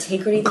love the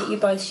integrity that you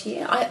both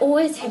share. I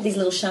always have these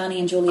little Shani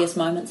and Julius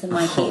moments in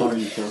my head. No,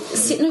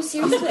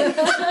 seriously.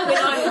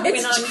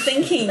 when I'm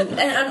thinking,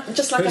 and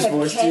just like Whose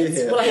voice do you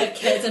hear? I have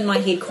Kaz in my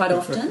head quite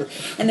often.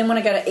 And then when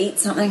I go to eat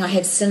something, I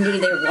have Cindy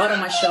there right on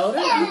my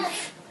shoulder.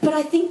 But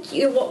I think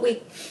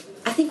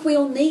I think we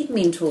all need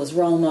mentors,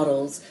 role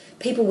models,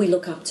 people we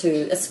look up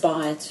to,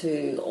 aspire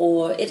to,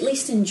 or at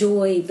least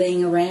enjoy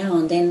being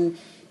around. And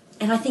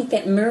I think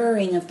that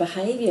mirroring of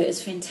behaviour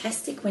is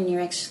fantastic when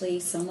you're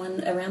actually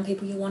someone around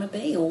people you want to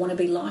be or want to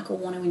be like or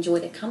want to enjoy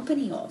their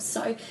company of.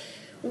 So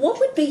what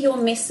would be your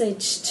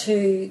message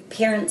to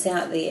parents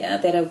out there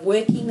that are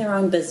working their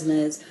own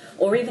business,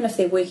 or even if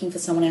they're working for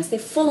someone else, they're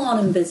full on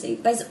and busy?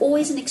 There's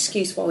always an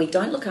excuse why we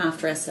don't look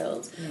after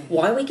ourselves,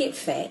 why we get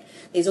fat.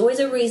 There's always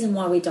a reason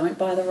why we don't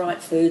buy the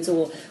right foods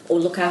or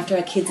look after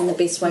our kids in the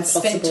best way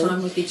possible. Spend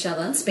time with each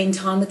other. Spend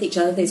time with each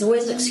other. There's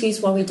always an excuse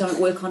why we don't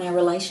work on our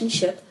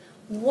relationship.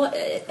 What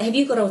have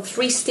you got a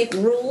 3-step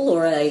rule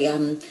or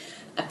a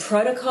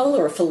protocol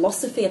or a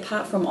philosophy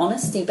apart from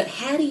honesty? But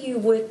how do you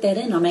work that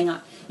in? I mean,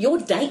 your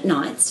date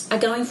nights are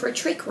going for a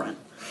trek run.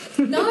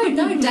 No,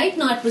 date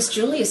night was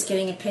Julius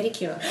getting a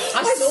pedicure.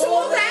 I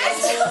saw that.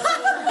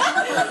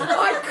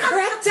 I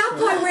cracked up.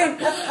 I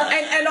went,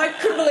 and I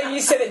couldn't believe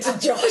you said it to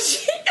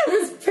Josh. It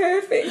was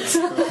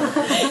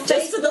perfect.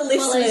 Just for the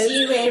listeners,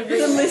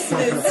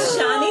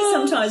 Shani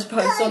sometimes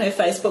posts on her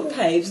Facebook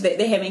page that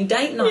they're having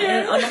date night,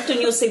 and often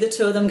you'll see the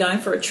 2 of them going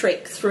for a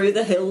trek through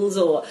the hills,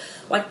 or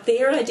like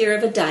their idea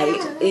of a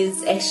date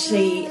is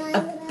actually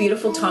a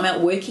beautiful time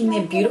out working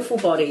their beautiful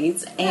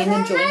bodies and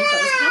enjoying each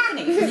other's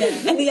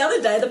company. And the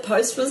other day, the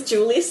post was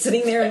Julia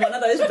sitting there in one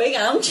of those big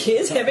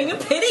armchairs having a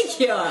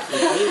pedicure.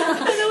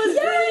 And it was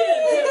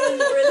brilliant. It was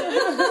brilliant.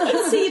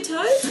 Let's see your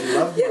toes.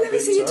 Yeah, let me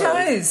see your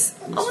toes.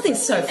 Oh, they're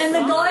so And the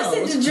guy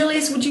said to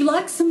Julius, would you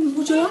like some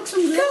colour?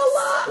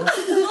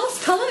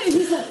 Nice colour. And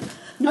he's like,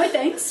 no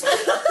thanks.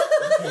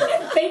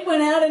 Feet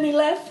went out and he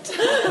left. So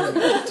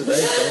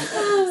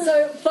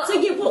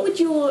yeah, what would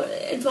your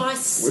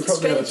advice? We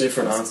probably have a strategy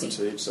different for answer us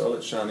to each, so I'll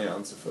let Shani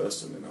answer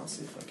first and then I'll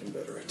see if I can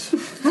better it.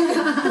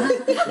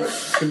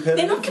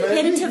 They're not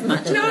competitive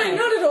much. No,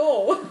 not at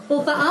all.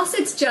 Well, for us,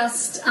 it's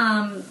just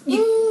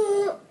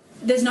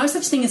there's no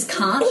such thing as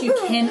can't. You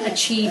can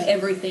achieve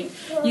everything.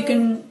 You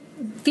can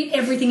fit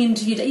everything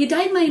into your day. Your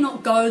day may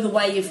not go the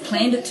way you've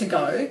planned it to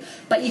go,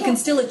 but you can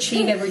still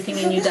achieve everything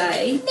in your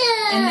day.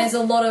 And there's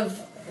a lot of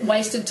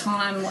wasted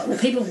time. Well,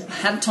 people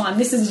have time.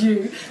 This is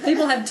you.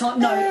 People have time.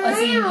 No, as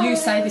in you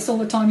say this all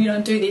the time. You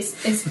don't do this.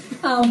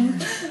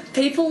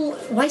 People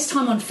waste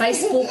time on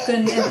Facebook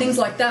and things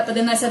like that, but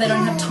then they say they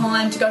don't have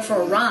time to go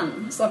for a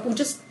run. It's like, well,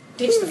 just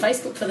ditch the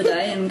Facebook for the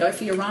day and go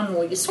for your run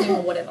or your swim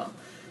or whatever.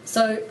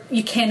 So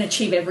you can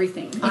achieve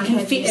everything. You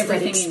can fit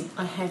everything in.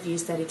 I have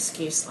used that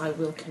excuse, I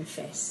will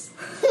confess.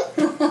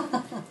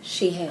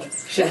 She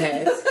has. She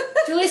has.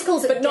 Julius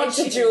calls it But not dead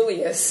to shitting.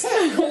 Julius.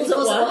 Calls it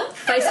what?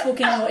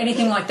 Facebooking or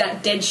anything like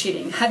that, dead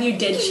shitting. Have you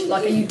dead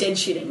are you dead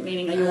shitting?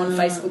 Meaning are you on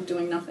Facebook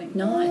doing nothing?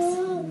 Nice.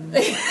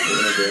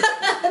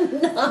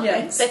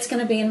 Yes. That's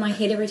going to be in my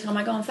head every time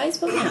I go on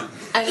Facebook now.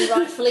 And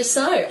rightfully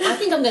so. I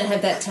think I'm going to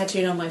have that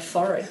tattooed on my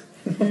forehead.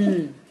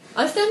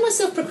 I found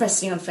myself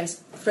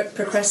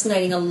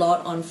procrastinating a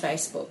lot on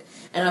Facebook,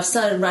 and I've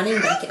started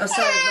running back. I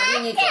started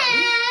running again.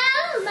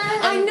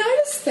 I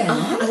noticed that.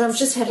 And I'm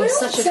just having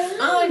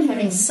I'm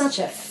having such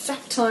a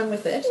fat time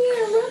with it.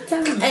 Yeah, well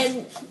done.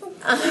 And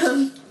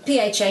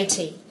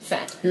PHAT,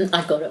 fat.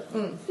 I got it.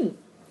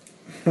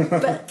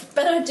 But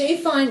I do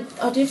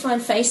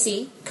find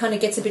Facey kind of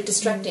gets a bit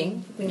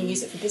distracting when you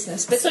use it for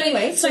business. But so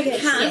anyway, So you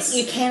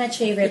can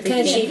achieve everything.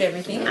 You can achieve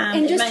everything.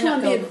 And just it may try not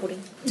and go be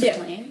according to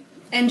plan.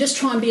 And just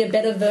try and be a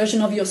better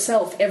version of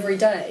yourself every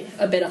day.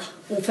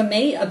 For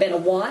me, a better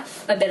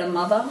wife, a better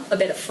mother, a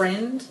better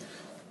friend.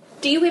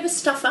 Do you ever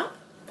stuff up?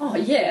 Oh,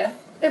 yeah,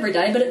 every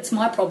day, but it's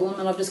my problem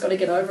and I've just got to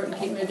get over it and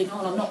keep moving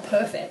on. I'm not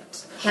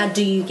perfect. How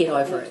do you get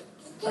over it?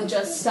 I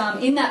just,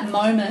 in that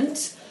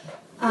moment,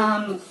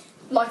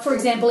 like, for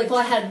example, if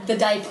I had the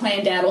day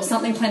planned out or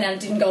something planned out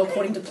and didn't go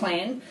according to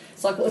plan,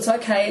 it's like, well, it's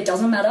okay, it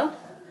doesn't matter.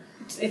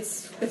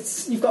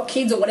 It's you've got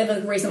kids or whatever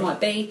the reason might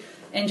be,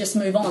 and just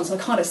move on. So I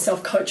kind of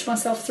self-coach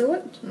myself through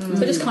it.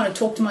 So I just kind of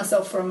talk to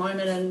myself for a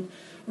moment and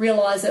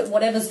realise that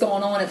whatever's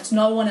gone on, it's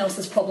no one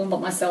else's problem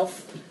but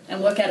myself,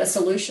 and work out a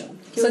solution.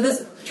 So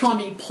there's try and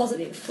be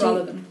positive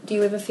rather than... Do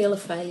you ever feel a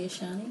failure,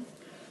 Shani?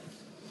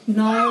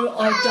 No,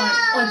 I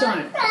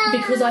don't.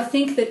 Because I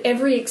think that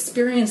every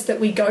experience that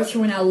we go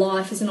through in our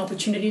life is an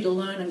opportunity to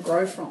learn and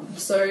grow from.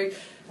 So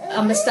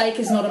a mistake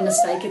is not a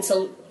mistake, it's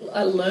a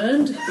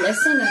learned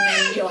lesson, and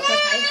then you're like,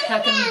 okay, how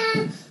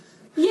can...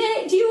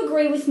 Yeah, do you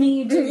agree with me?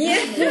 You do.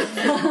 Yeah.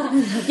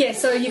 Yeah,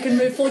 so you can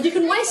move forward. You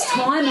can waste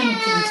time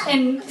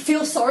and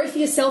feel sorry for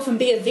yourself and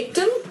be a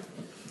victim,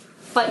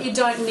 but you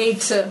don't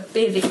need to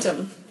be a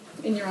victim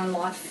in your own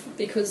life,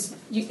 because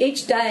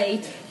each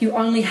day you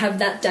only have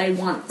that day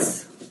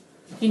once.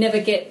 You never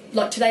get,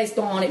 like, today's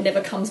gone, it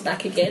never comes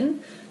back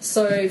again.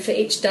 So for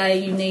each day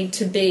you need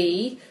to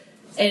be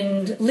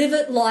and live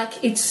it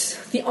like it's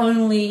the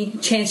only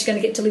chance you're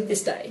going to get to live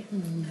this day.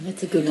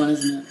 That's a good one,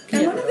 isn't it?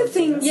 And one of the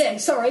things... Yeah,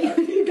 sorry.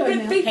 You go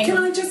now. But can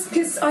I just...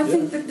 Because I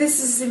think that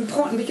this is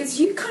important, because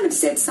you kind of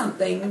said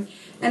something,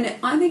 and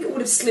I think it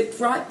would have slipped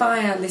right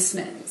by our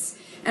listeners.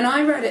 And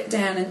I wrote it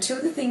down, and two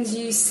of the things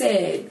you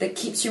said that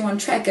keeps you on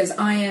track is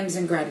I ams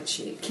and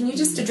gratitude. Can you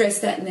just address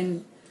that, and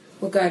then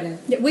we'll go to...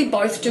 Yeah, we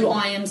both do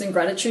I ams and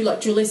gratitude. Like,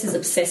 Julius is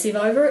obsessive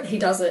over it. He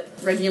does it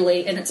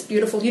regularly, and it's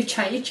beautiful. You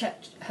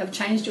have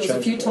changed yours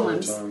a few Changed all the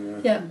times.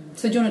 time, Yeah.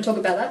 So do you want to talk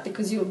about that?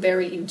 Because you're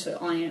very into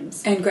I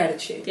ams. And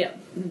gratitude. Yeah.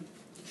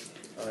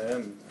 I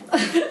am.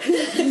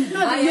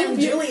 I am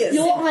Julius.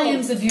 Your I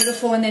ams are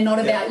beautiful, and they're not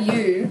about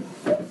you.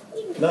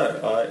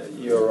 No,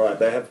 you're right.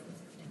 They have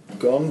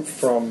gone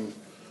from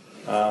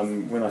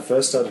when I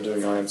first started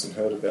doing IAMs and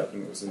heard about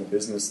them, it was in a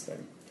business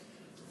thing,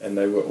 and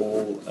they were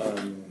all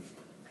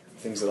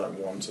things that I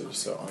wanted.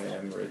 So I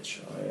am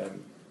rich, I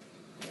am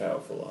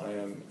powerful, I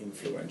am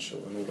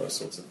influential, and all those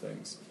sorts of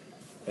things.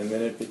 And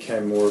then it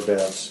became more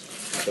about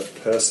the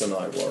person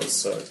I was.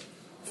 So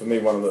for me,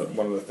 one of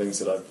the things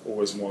that I've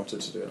always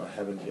wanted to do, and I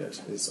haven't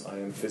yet, is I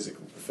am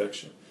physical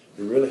perfection.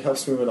 It really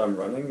helps me when I'm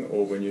running,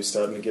 or when you're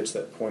starting to get to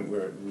that point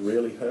where it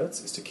really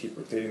hurts, is to keep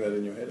repeating that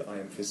in your head. I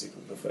am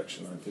physical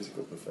perfection. I am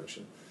physical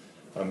perfection.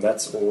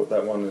 That's all.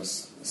 That one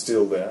is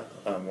still there.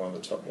 One of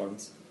the top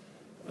ones.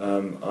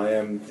 I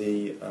am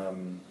the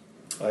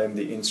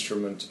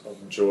instrument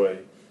of joy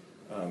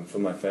for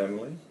my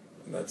family.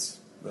 And that's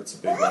a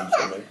big one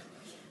for me.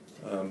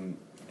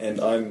 And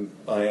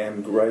I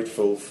am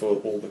grateful for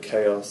all the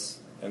chaos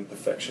and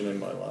perfection in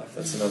my life.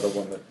 That's another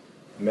one that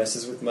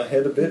messes with my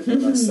head a bit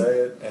when I say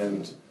it,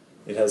 and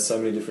it has so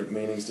many different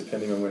meanings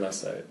depending on when I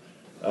say it.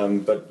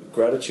 But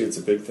gratitude's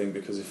a big thing,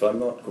 because if I'm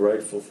not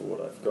grateful for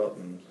what I've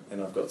gotten,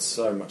 and I've got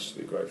so much to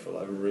be grateful,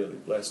 I'm really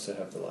blessed to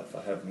have the life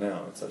I have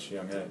now at such a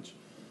young age,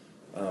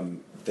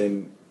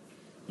 then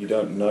you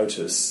don't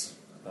notice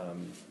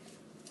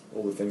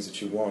all the things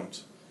that you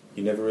want.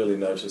 You never really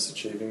notice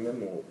achieving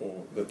them,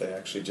 or that they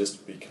actually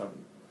just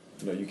become,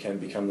 you can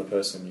become the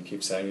person you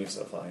keep saying to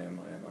yourself, I am.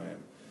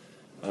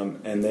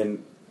 And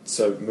then,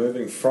 so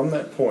moving from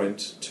that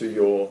point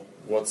to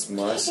what's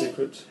my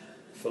secret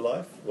for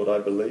life, what I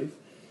believe,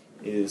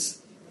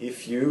 is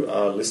if you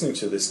are listening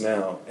to this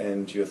now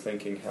and you're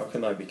thinking, how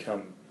can I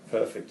become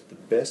perfect? The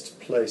best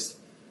place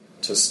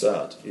to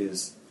start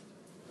is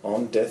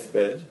on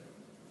deathbed,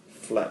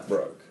 flat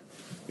broke.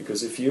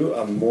 Because if you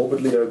are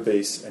morbidly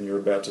obese and you're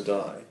about to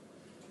die,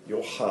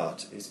 your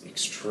heart is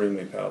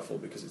extremely powerful,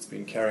 because it's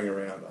been carrying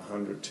around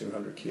 100,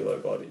 200 kilo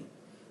body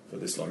for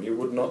this long. You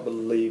would not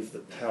believe the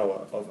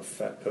power of a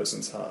fat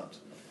person's heart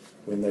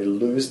when they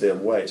lose their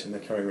weight and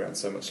they're carrying around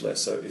so much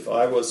less. So if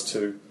I was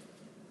to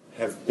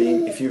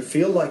if you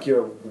feel like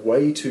you're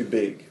way too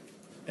big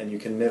and you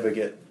can never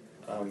get,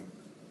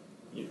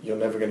 you're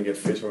never going to get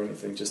fit or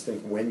anything, just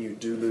think when you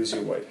do lose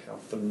your weight, how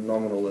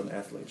phenomenal an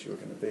athlete you're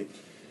going to be.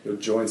 Your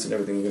joints and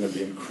everything are going to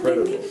be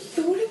incredible. I never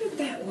thought of it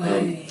that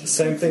way.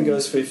 Same thing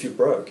goes for if you're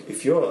broke.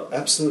 If you're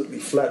absolutely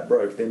flat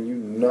broke, then you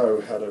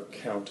know how to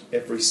count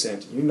every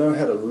cent. You know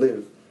how to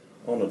live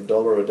on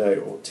 $1 a day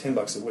or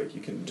 $10 a week.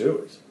 You can do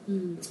it.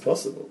 It's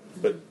possible.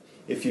 But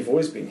if you've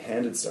always been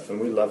handed stuff,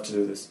 and we love to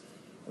do this,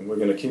 and we're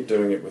going to keep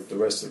doing it with the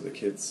rest of the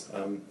kids,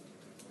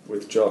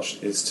 with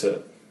Josh, is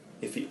to,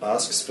 if he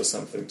asks for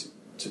something,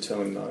 to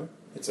tell him no.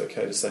 It's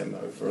okay to say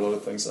no for a lot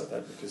of things like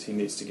that, because he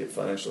needs to get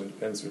financial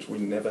independence, which we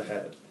never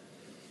had.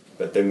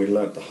 But then we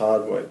learnt the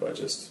hard way by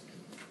just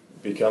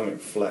becoming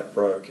flat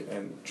broke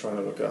and trying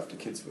to look after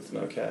kids with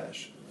no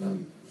cash.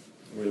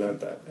 We learnt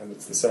that, and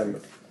it's the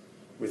same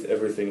with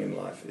everything in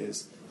life.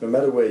 Is no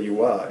matter where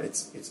you are,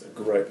 it's a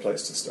great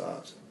place to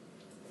start,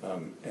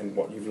 and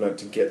what you've learnt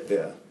to get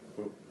there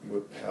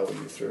will power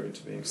you through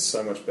into being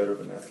so much better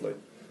of an athlete.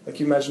 Like,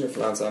 you imagine if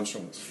Lance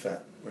Armstrong was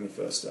fat when he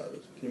first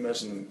started. Can you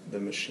imagine the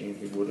machine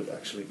he would have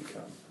actually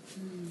become?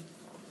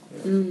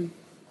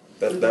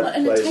 That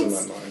plays on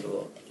my mind a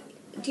lot.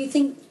 Do you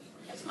think,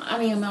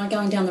 am I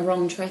going down the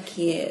wrong track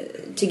here?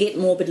 To get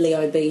morbidly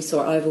obese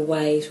or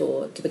overweight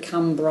or to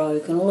become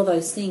broke and all of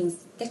those things,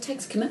 that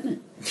takes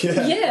commitment.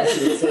 Yeah.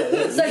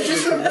 So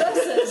just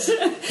reverse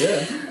it.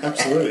 Yeah,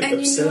 absolutely. And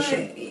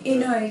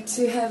Obsession.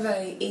 to have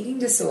a eating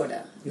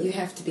disorder, you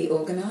have to be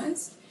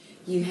organised.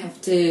 You have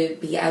to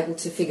be able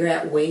to figure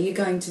out where you're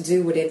going to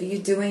do whatever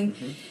you're doing.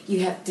 You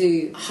have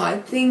to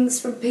hide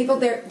things from people.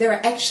 There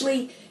are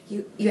actually,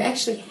 you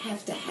actually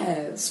have to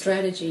have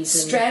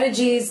strategies,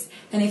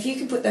 and if you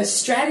can put those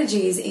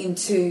strategies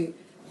into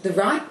the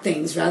right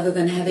things rather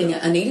than having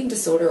an eating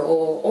disorder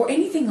or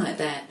anything like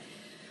that,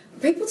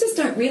 people just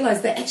don't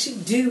realise they actually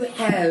do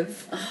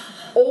have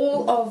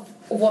all of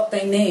what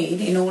they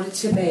need in order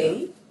to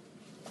be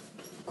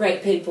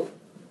great people.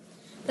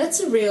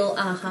 That's a real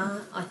aha,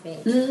 I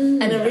think,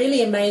 and a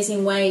really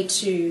amazing way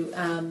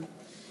to,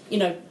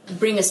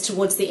 bring us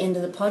towards the end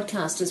of the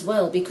podcast as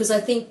well, because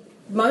I think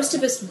most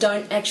of us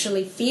don't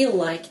actually feel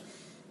like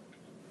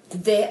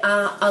there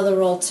are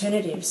other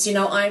alternatives.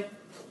 I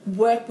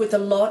work with a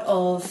lot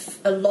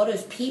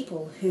of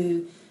people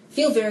who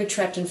feel very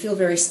trapped and feel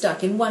very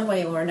stuck in one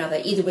way or another,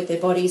 either with their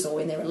bodies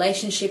or in their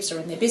relationships or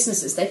in their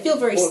businesses. They feel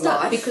very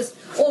stuck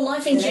or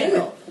life in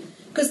general,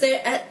 because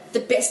they're at the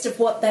best of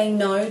what they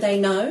know.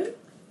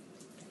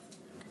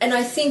 And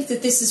I think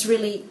that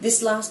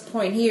this last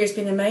point here has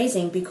been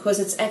amazing, because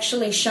it's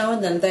actually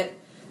shown them that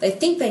they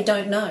think they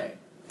don't know,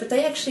 but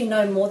they actually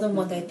know more than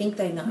what they think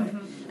they know.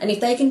 And if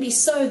they can be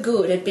so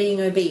good at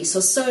being obese,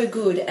 or so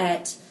good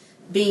at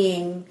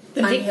being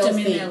the victim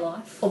unhealthy, in their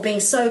life, or being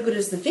so good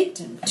as the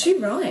victim, too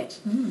right.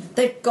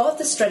 They've got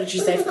the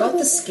strategies, they've got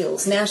the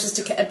skills. Now it's just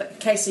a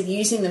case of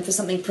using them for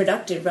something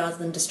productive rather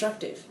than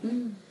destructive.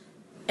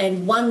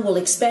 And one will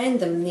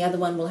expand them and the other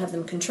one will have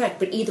them contract,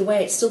 but either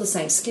way it's still the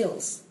same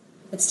skills.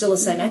 It's still the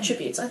same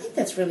attributes. I think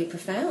that's really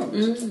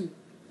profound.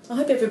 I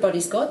hope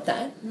everybody's got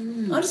that.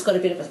 I just got a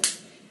bit of a...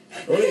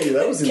 Oh, yeah,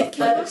 that was in the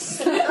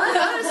place.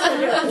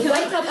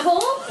 Wake up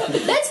call?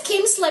 That's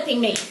Kim slapping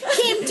me.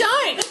 Kim,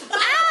 don't!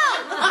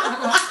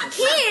 Ow!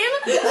 Kim!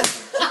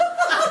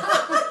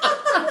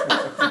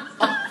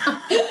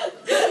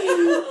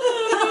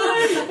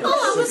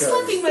 I was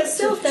slapping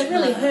myself. That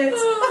really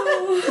hurts.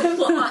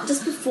 Well,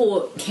 just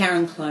before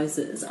Karen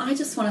closes, I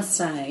just want to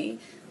say,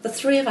 the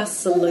three of us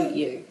salute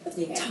you.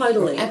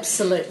 Totally.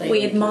 Absolutely.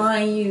 We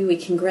admire you, we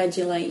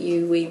congratulate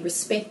you, we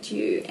respect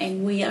you,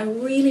 and we are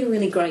really,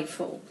 really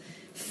grateful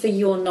for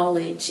your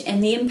knowledge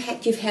and the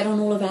impact you've had on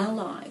all of our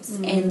lives,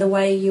 and the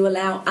way you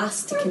allow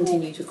us to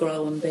continue to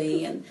grow and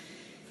be. And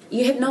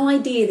you have no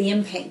idea the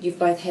impact you've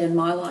both had in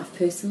my life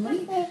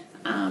personally.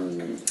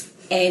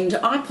 And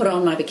I put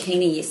on my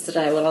bikini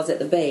yesterday while I was at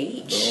the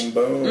beach.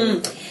 Boom,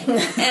 boom.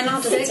 And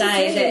after the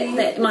day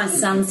that my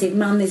son said,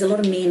 Mum, there's a lot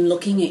of men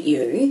looking at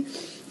you.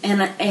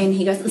 And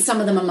he goes, some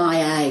of them are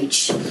my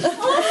age.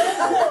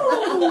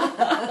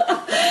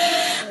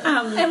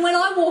 And when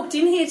I walked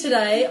in here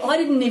today, I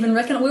didn't even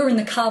reckon, we were in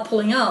the car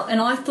pulling up, and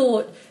I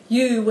thought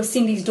you were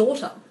Cindy's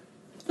daughter.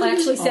 I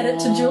actually said it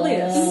to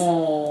Julius.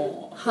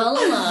 Oh.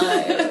 Hello.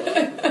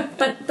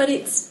 But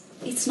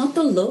it's not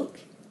the look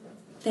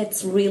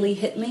that's really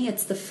hit me,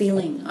 it's the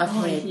feeling I've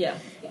had. Yeah.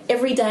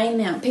 Every day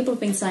now, people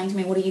have been saying to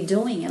me, what are you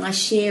doing? And I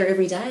share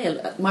every day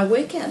my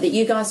workout that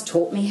you guys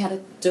taught me how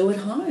to do at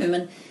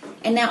home.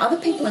 And now other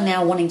people are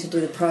now wanting to do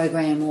the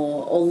program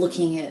or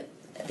looking at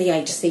the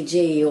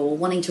HCG or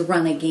wanting to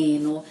run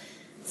again.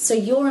 So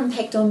your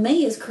impact on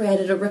me has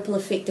created a ripple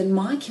effect in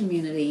my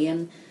community.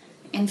 And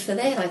for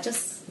that,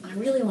 I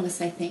really want to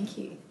say thank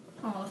you.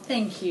 Oh,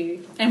 thank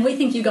you. And we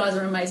think you guys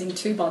are amazing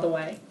too, by the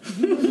way.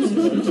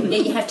 Yeah,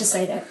 you have to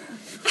say that.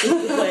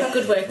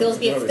 Good work. There'll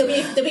be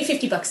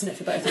 $50 in it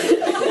for both of you.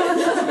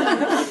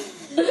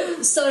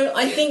 So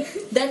I think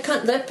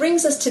that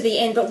brings us to the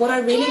end. But what I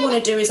really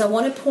want to do is I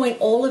want to point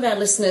all of our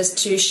listeners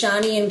to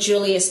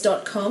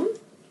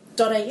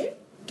shaniandjulius.com.au.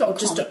 Or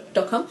just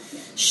 .com.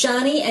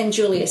 Shani and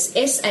Julius,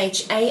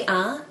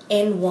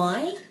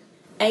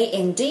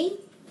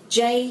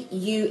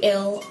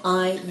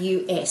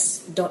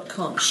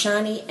 SHARNYANDJULIUS.com.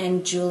 Shani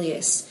and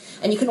Julius.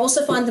 And you can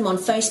also find them on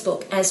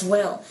Facebook as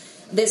well.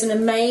 There's an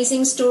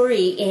amazing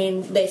story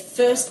in their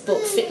first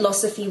book,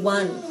 Fitlosophy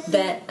 1,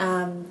 that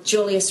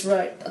Julius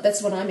wrote.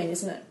 That's what I'm in,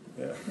 isn't it?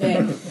 Yeah.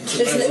 It's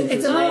amazing.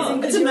 It's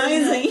amazing. That's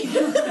really amazing.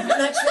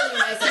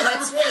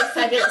 That's really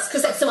fabulous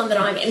because that's the one that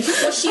I'm in.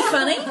 Was she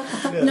funny?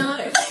 Yeah. No.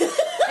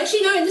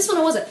 Actually, no, in this one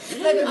I wasn't.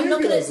 No, but I'm not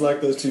going It's to...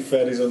 like those two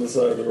fatties on the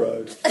side of the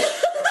road.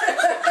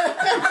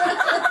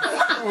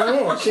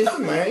 Oh, she's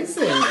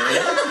amazing. I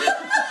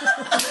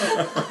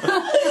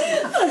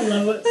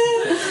love it.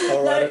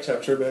 I'll write a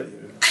chapter about you.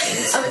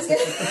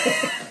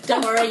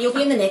 Don't worry, you'll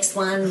be in the next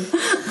one.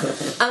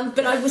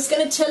 But I was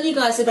going to tell you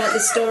guys about the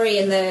story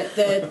and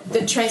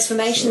the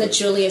transformation that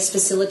Julius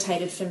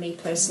facilitated for me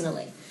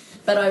personally.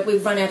 But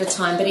we've run out of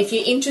time. But if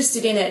you're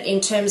interested in it, in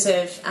terms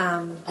of,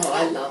 I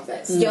love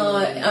that.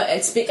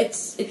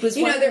 it was.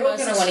 You know, they're all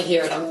going to want to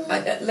hear it.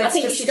 Let's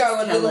think you just should go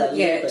just a tell little. it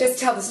Yeah, bit. just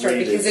tell the story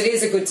Read because it. it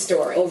is a good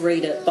story. Or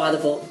read it, buy the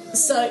book.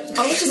 So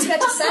I was just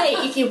about to say,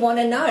 if you want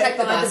to know, Take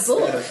the buy bus. the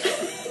book. Yeah.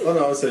 Oh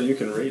no, I said you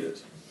can read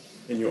it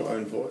in your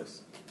own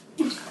voice.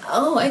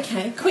 Oh,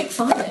 okay. Quick,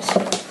 find it.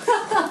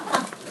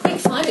 Quick,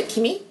 find it,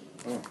 Kimmy.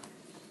 Oh.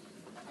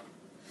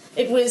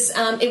 It was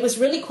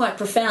really quite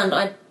profound.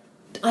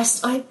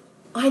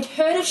 I'd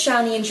heard of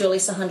Shani and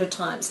Julius 100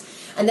 times,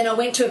 and then I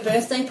went to a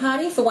birthday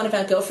party for one of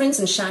our girlfriends,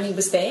 and Shani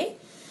was there.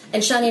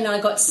 And Shani and I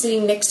got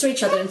sitting next to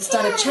each other and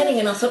started chatting,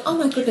 and I thought, oh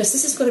my goodness,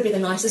 this has got to be the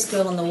nicest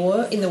girl in the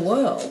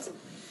world.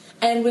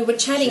 And we were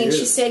chatting, and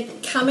she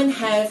said, come and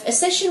have a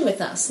session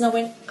with us. And I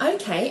went,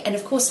 okay. And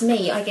of course,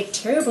 I get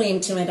terribly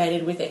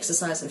intimidated with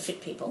exercise and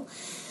fit people.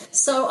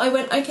 So I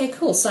went, okay,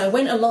 cool. So I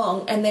went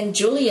along, and then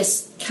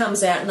Julius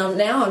comes out, and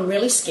I'm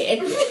really scared.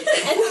 He's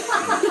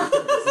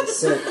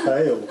so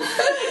pale.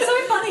 It's so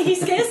funny. He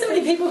scares so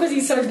many people because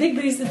he's so big,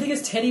 but he's the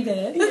biggest teddy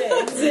bear.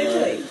 Yeah,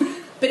 exactly.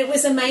 But it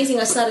was amazing.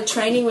 I started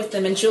training with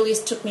them, and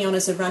Julius took me on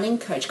as a running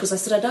coach because I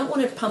said, I don't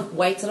want to pump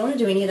weights. I don't want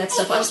to do any of that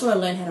stuff. I just want to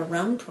learn how to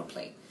run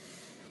properly.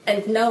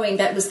 And knowing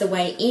that was the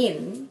way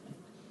in,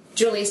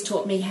 Julius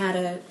taught me how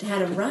to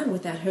run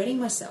without hurting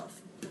myself.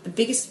 The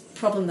biggest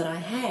problem that I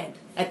had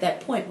at that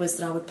point was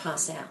that I would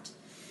pass out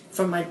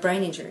from my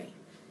brain injury,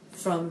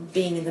 from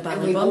being in the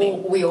Bali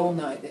bombing. We all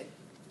know that.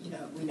 You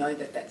know, we know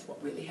that that's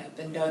what really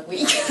happened, don't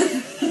we?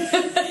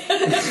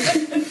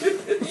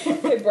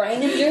 Her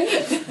brain injury?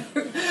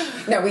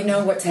 No, we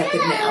know what's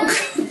happened now.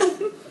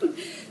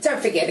 Don't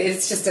forget it.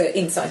 It's just an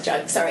inside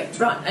joke. Sorry.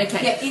 Right,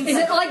 okay. Yeah, Is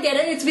it? I get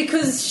it. It's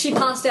because she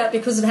passed out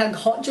because of how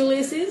hot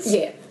Julius is.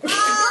 Yeah.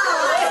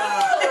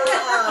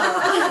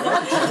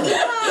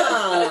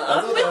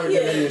 I thought they were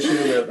giving you a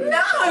shit about being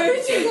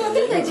I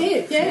think they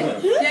did,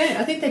 yeah.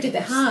 I think they did.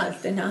 They're hard.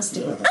 They're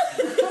nasty. No,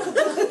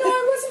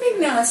 I wasn't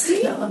being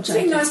nasty. No, I'm I was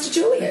joking. being nice to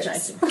Julius. I'm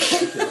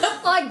joking.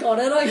 I got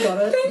it.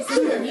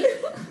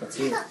 That's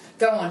it.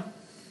 Go on.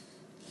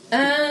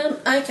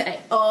 Okay.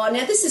 Oh,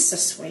 now this is so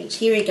sweet.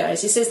 Here he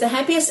goes. He says, the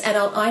happiest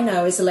adult I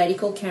know is a lady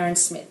called Karen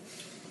Smith.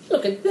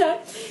 Look at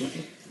that.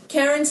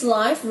 Karen's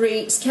life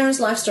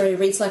story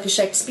reads like a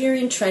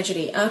Shakespearean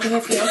tragedy. After her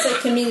fiancé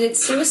committed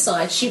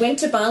suicide, she went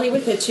to Bali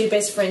with her two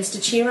best friends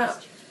to cheer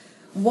up.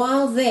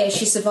 While there,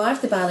 she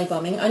survived the Bali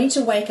bombing, only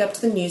to wake up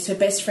to the news her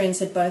best friends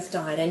had both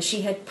died, and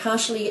she had a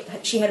partially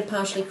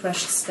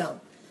crushed skull.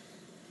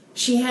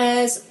 She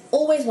has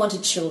always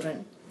wanted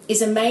children,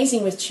 is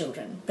amazing with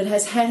children, but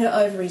has had her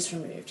ovaries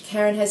removed.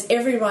 Karen has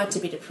every right to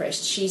be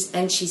depressed,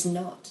 she's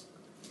not.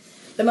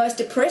 The most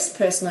depressed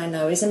person I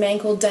know is a man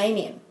called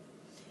Damien,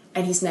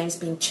 and his name's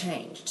been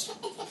changed.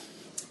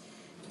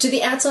 To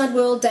the outside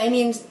world,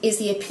 Damien is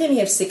the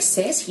epitome of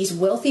success. He's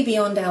wealthy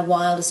beyond our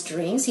wildest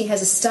dreams. He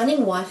has a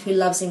stunning wife who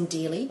loves him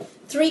dearly,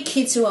 3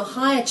 kids who are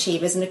high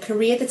achievers, and a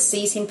career that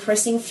sees him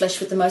pressing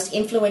flesh with the most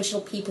influential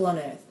people on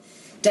earth.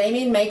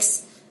 Damien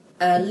makes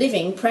a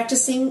living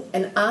practicing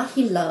an art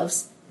he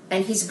loves,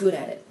 and he's good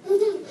at it.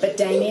 But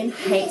Damien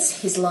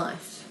hates his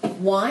life.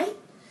 Why?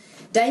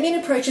 Damien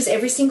approaches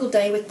every single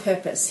day with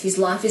purpose. His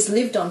life is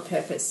lived on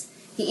purpose.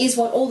 He is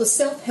what all the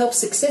self-help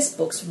success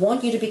books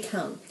want you to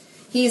become.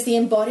 He is the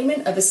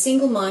embodiment of a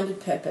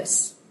single-minded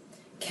purpose.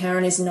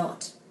 Karen is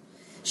not.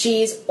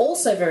 She is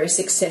also very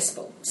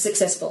successful,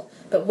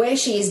 but where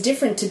she is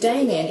different to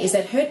Damien is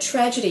that her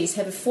tragedies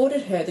have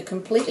afforded her the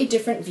completely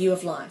different view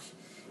of life.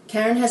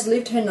 Karen has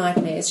lived her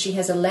nightmares. She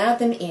has allowed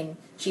them in.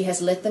 She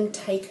has let them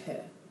take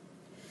her.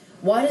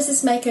 Why does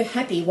this make her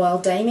happy while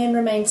Damien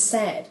remains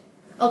sad?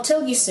 I'll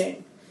tell you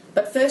soon.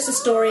 But first, a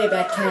story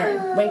about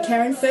Karen. When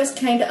Karen first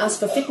came to us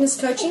for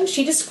fitness coaching,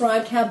 she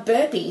described how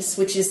burpees,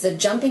 which is the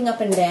jumping up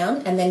and down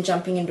and then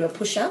jumping into a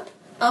push-up,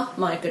 oh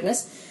my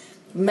goodness,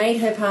 made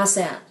her pass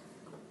out.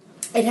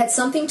 It had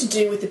something to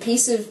do with the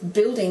piece of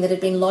building that had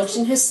been lodged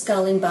in her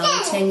skull in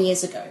Bali 10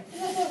 years ago.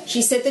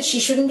 She said that she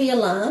shouldn't be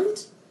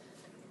alarmed,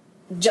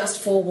 just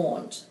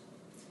forewarned.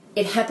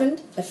 It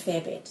happened a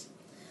fair bit.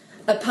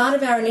 A part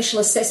of our initial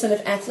assessment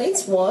of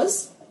athletes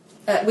was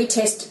we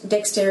test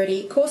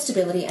dexterity, core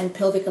stability and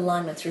pelvic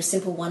alignment through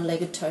simple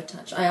one-legged toe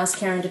touch. I asked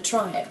Karen to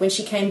try it. When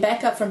she came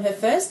back up from her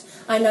first,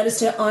 I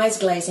noticed her eyes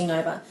glazing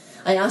over.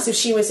 I asked if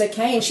she was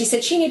okay and she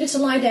said she needed to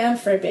lie down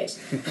for a bit.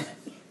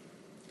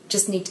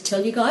 Just need to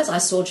tell you guys, I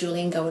saw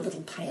Julian go a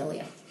little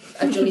paler.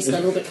 Julie's a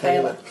little bit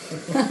paler.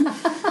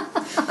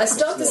 I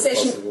stopped the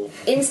session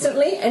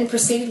instantly and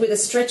proceeded with a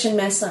stretch and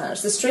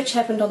massage. The stretch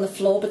happened on the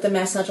floor, but the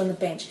massage on the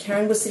bench.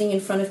 Karen was sitting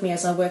in front of me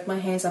as I worked my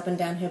hands up and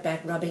down her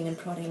back, rubbing and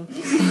prodding.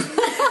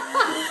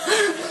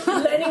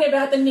 Learning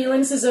about the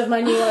nuances of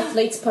my new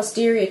athlete's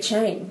posterior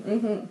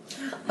chain.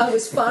 I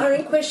was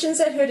firing questions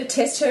at her to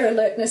test her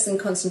alertness and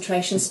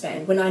concentration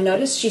span. When I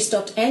noticed she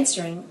stopped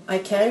answering, I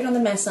carried on the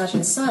massage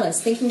in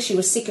silence, thinking she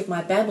was sick of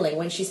my babbling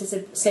when she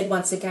said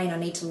once again, I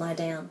need to lie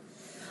down.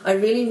 I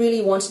really,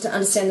 really wanted to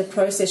understand the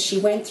process she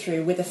went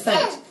through with a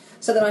faint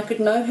so that I could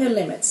know her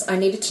limits. I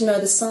needed to know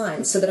the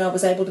signs so that I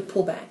was able to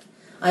pull back.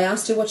 I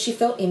asked her what she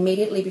felt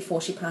immediately before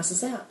she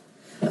passes out.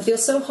 I feel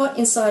so hot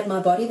inside my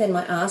body, then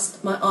my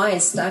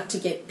eyes start to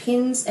get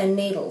pins and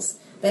needles.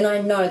 Then I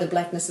know the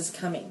blackness is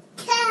coming.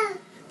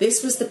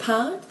 This was the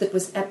part that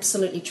was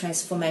absolutely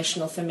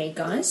transformational for me,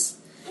 guys.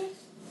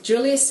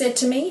 Julia said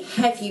to me,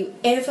 have you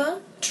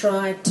ever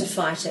tried to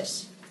fight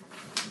it?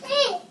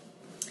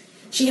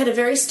 She had a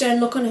very stern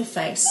look on her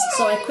face,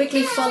 so I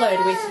quickly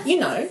followed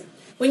with,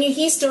 when you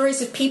hear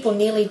stories of people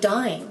nearly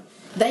dying,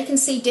 they can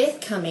see death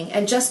coming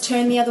and just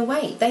turn the other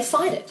way. They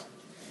fight it.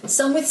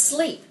 Some with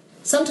sleep.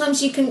 Same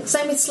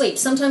with sleep.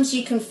 Sometimes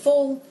you can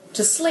fall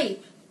to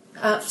sleep.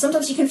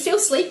 Sometimes you can feel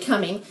sleep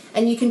coming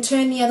and you can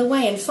turn the other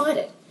way and fight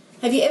it.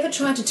 Have you ever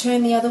tried to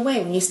turn the other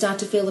way when you start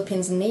to feel the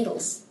pins and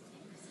needles?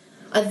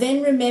 I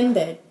then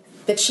remembered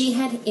that she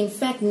had in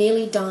fact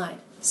nearly died,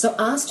 so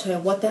asked her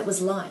what that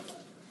was like.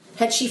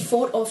 Had she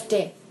fought off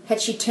death?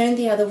 Had she turned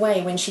the other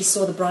way when she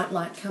saw the bright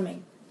light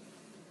coming?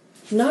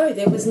 No,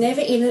 there was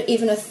never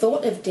even a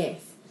thought of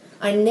death.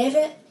 I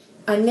never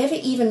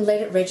even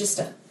let it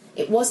register.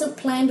 It wasn't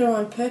planned or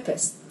on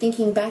purpose.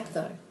 Thinking back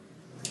though,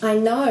 I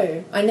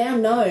now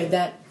know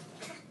that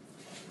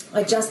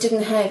I just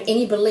didn't have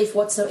any belief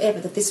whatsoever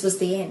that this was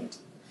the end.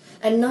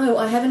 And no,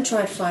 I haven't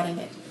tried fighting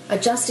it. I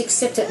just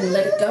accept it and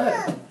let it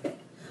go.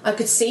 I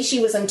could see she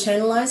was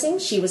internalizing.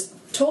 She was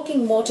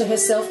talking more to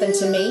herself than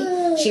to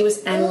me. She was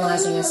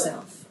analysing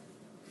herself.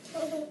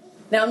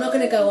 Now, I'm not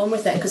going to go on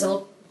with that because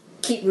I'll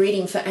keep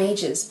reading for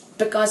ages.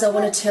 But, guys, I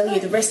want to tell you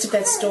the rest of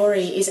that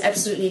story is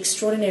absolutely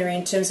extraordinary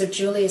in terms of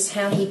Julius,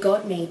 how he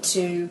got me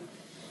to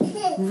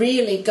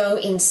really go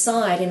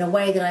inside in a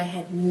way that I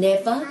had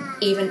never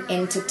even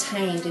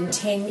entertained in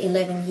 10,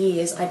 11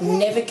 years. I'd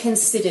never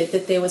considered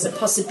that there was a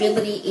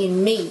possibility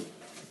in me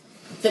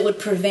that would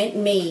prevent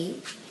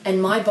me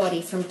and my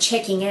body from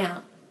checking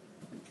out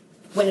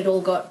when it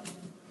all got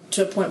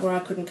to a point where I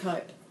couldn't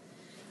cope.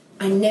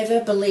 I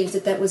never believed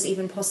that that was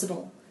even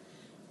possible.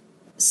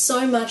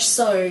 So much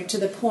so to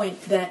the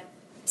point that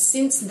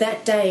since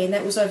that day, and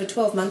that was over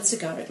 12 months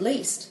ago at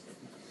least.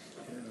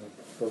 Yeah,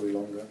 probably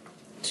longer.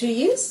 2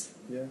 years?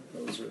 Yeah,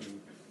 that was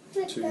written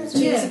 2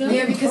 years ago.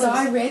 Yeah, because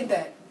I read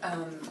that,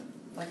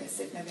 like I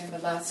said, November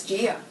last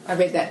year. I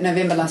read that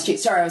November last year.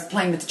 Sorry, I was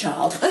playing with the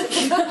child. Under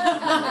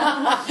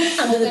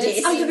the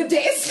desk. Under the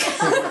desk.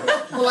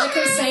 Well, I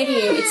can say to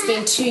you, it's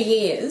been 2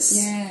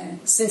 years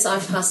since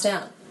I've passed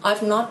out.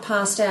 I've not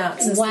passed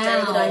out since the day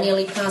that I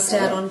nearly passed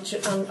out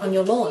on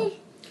your lawn.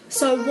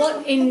 So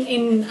what,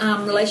 in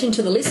relation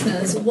to the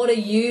listeners, what are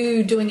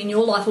you doing in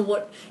your life, or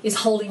what is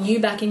holding you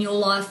back in your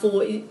life,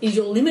 or is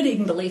your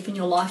limiting belief in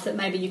your life that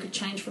maybe you could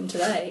change from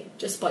today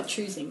just by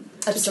choosing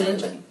to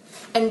change it?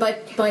 And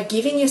by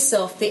giving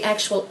yourself the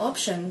actual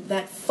option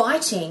that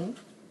fighting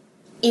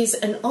is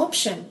an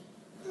option.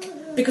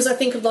 Because I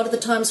think a lot of the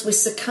times we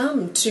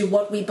succumb to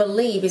what we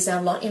believe is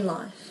our lot in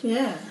life.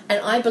 Yeah.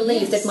 And I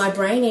believe that my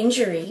brain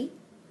injury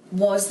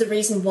was the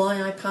reason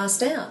why I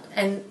passed out.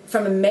 And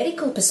from a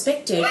medical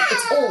perspective,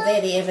 it's all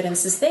there, the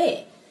evidence is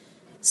there.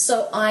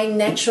 So I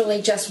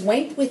naturally just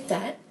went with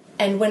that,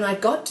 and when I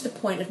got to the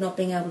point of not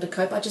being able to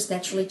cope, I just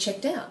naturally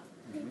checked out.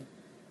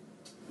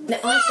 Now,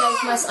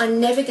 I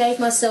never gave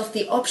myself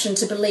the option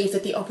to believe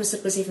that the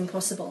opposite was even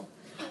possible.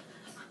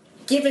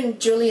 Given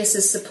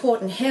Julius's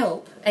support and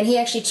help, and he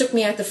actually took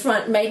me out the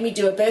front, made me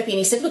do a burpee, and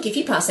he said, look, if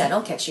you pass out,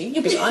 I'll catch you.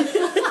 You'll be fine. He's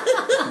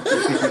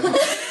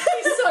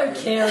so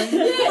caring.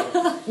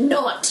 Yeah.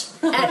 Not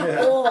at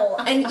all.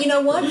 And you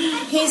know what?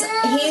 His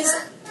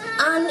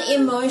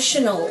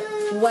unemotional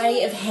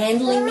way of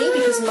handling me,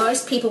 because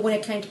most people, when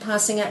it came to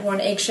passing out, were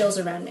on eggshells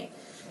around me.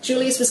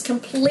 Julius was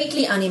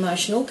completely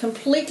unemotional,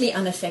 completely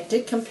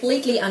unaffected,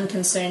 completely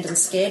unconcerned and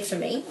scared for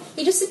me.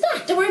 He just said, nah,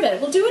 don't worry about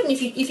it, we'll do it, and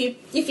if you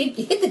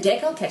hit the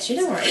deck, I'll catch you,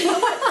 don't worry.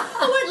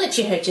 I won't let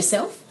you hurt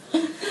yourself.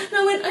 And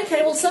I went,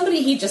 okay, well,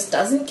 somebody here just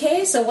doesn't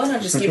care, so why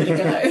not just give it a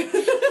go?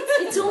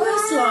 It's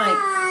almost like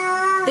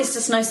there's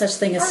just no such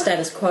thing as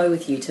status quo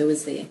with you two,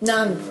 is there?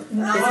 None.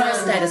 There's no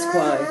status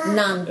quo.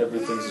 None.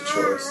 Everything's a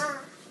choice.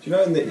 Do you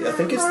know, I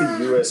think it's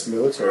the US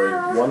military,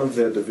 one of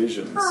their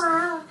divisions,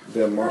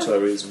 their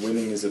motto is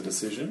winning is a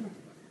decision.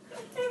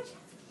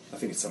 I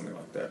think it's something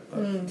like that.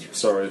 I'm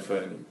sorry for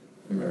any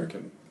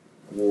American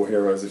war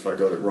heroes if I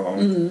got it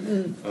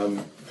wrong.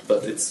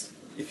 But it's,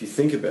 if you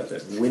think about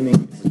that,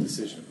 winning is a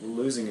decision.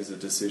 Losing is a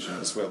decision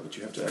as well, but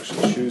you have to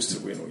actually choose to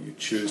win or you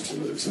choose to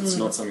lose. It's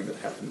not something that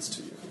happens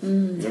to you.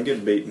 You don't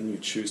get beaten, you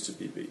choose to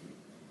be beaten.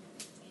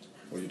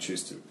 Or you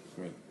choose to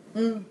win.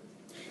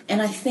 And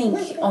I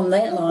think on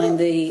that line,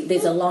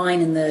 there's a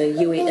line in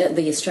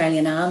the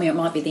Australian Army, or it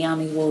might be the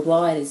Army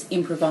worldwide, is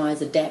improvise,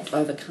 adapt,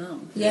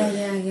 overcome.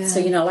 Yeah.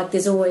 So, like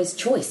there's always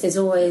choice, there's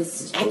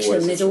always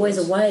action, there's always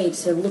a way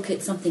to look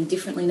at something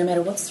differently no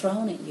matter what's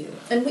thrown at you.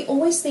 And we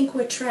always think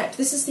we're trapped.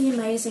 This is the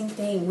amazing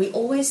thing. We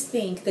always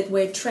think that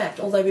we're trapped,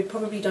 although we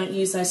probably don't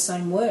use those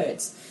same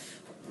words.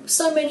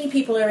 So many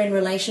people are in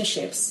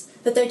relationships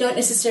that they don't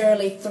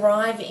necessarily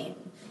thrive in,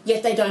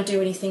 yet they don't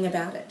do anything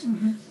about it.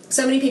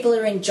 So many people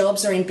are in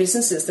jobs or in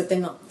businesses that they're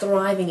not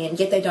thriving in,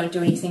 yet they don't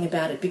do anything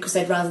about it because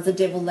they'd rather the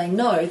devil they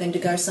know than to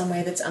go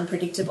somewhere that's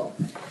unpredictable.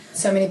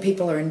 So many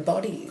people are in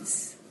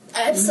bodies.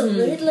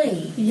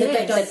 Absolutely.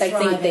 Yeah. That They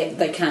think that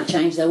they can't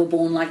change, they were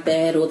born like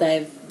that, or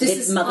their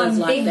mother's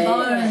like big that.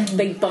 bone.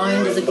 Big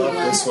boned is a I good love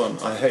one. this one.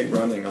 I hate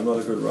running. I'm not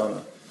a good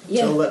runner.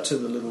 Yeah. Tell that to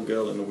the little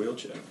girl in the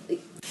wheelchair.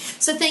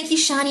 So thank you,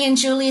 Shani and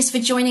Julius, for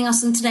joining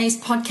us on today's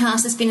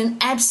podcast. It's been an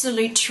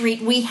absolute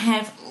treat. We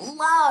have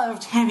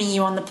loved having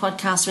you on the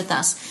podcast with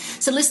us.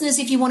 So listeners,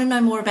 if you want to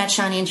know more about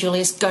Shani and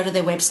Julius, go to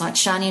their website,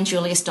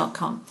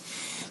 shaniandjulius.com.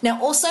 Now,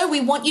 also,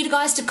 we want you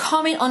guys to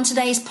comment on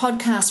today's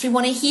podcast. We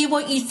want to hear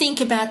what you think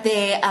about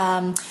their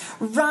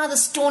rather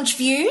staunch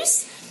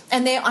views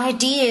and their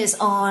ideas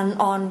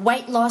on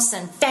weight loss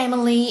and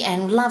family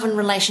and love and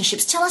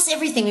relationships. Tell us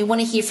everything. We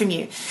want to hear from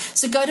you.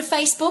 So go to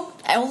Facebook,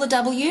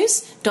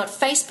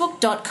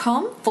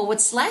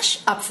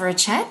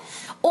 allthews.facebook.com/up-for-a-chat,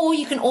 or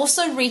you can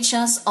also reach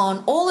us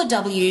on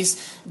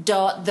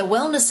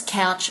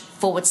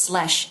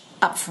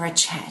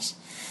allthews.thewellnesscouch/up-for-a-chat.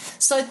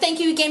 So thank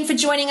you again for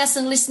joining us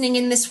and listening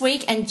in this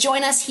week, and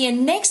join us here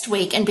next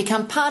week and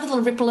become part of the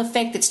ripple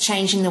effect that's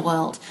changing the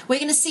world. We're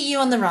going to see you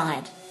on the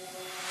ride.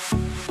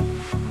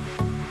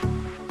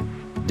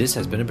 This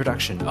has been a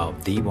production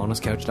of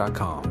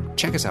TheWellnessCouch.com.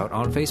 Check us out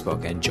on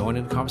Facebook and join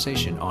in the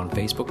conversation on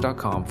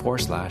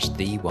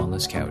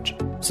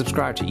Facebook.com/TheWellnessCouch.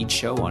 Subscribe to each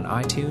show on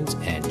iTunes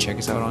and check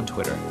us out on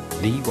Twitter.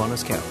 The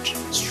Wellness Couch,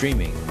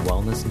 streaming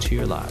wellness into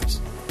your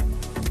lives.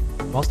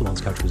 Whilst the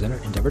Wellness Couch presenter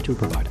endeavor to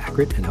provide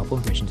accurate and helpful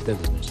information to their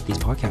listeners, these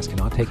podcasts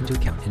cannot take into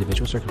account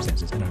individual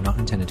circumstances and are not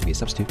intended to be a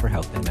substitute for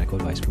health and medical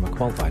advice from a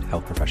qualified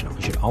health professional.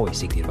 You should always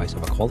seek the advice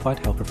of a qualified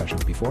health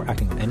professional before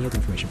acting on any of the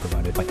information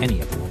provided by any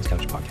of the Wellness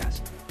Couch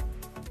podcasts.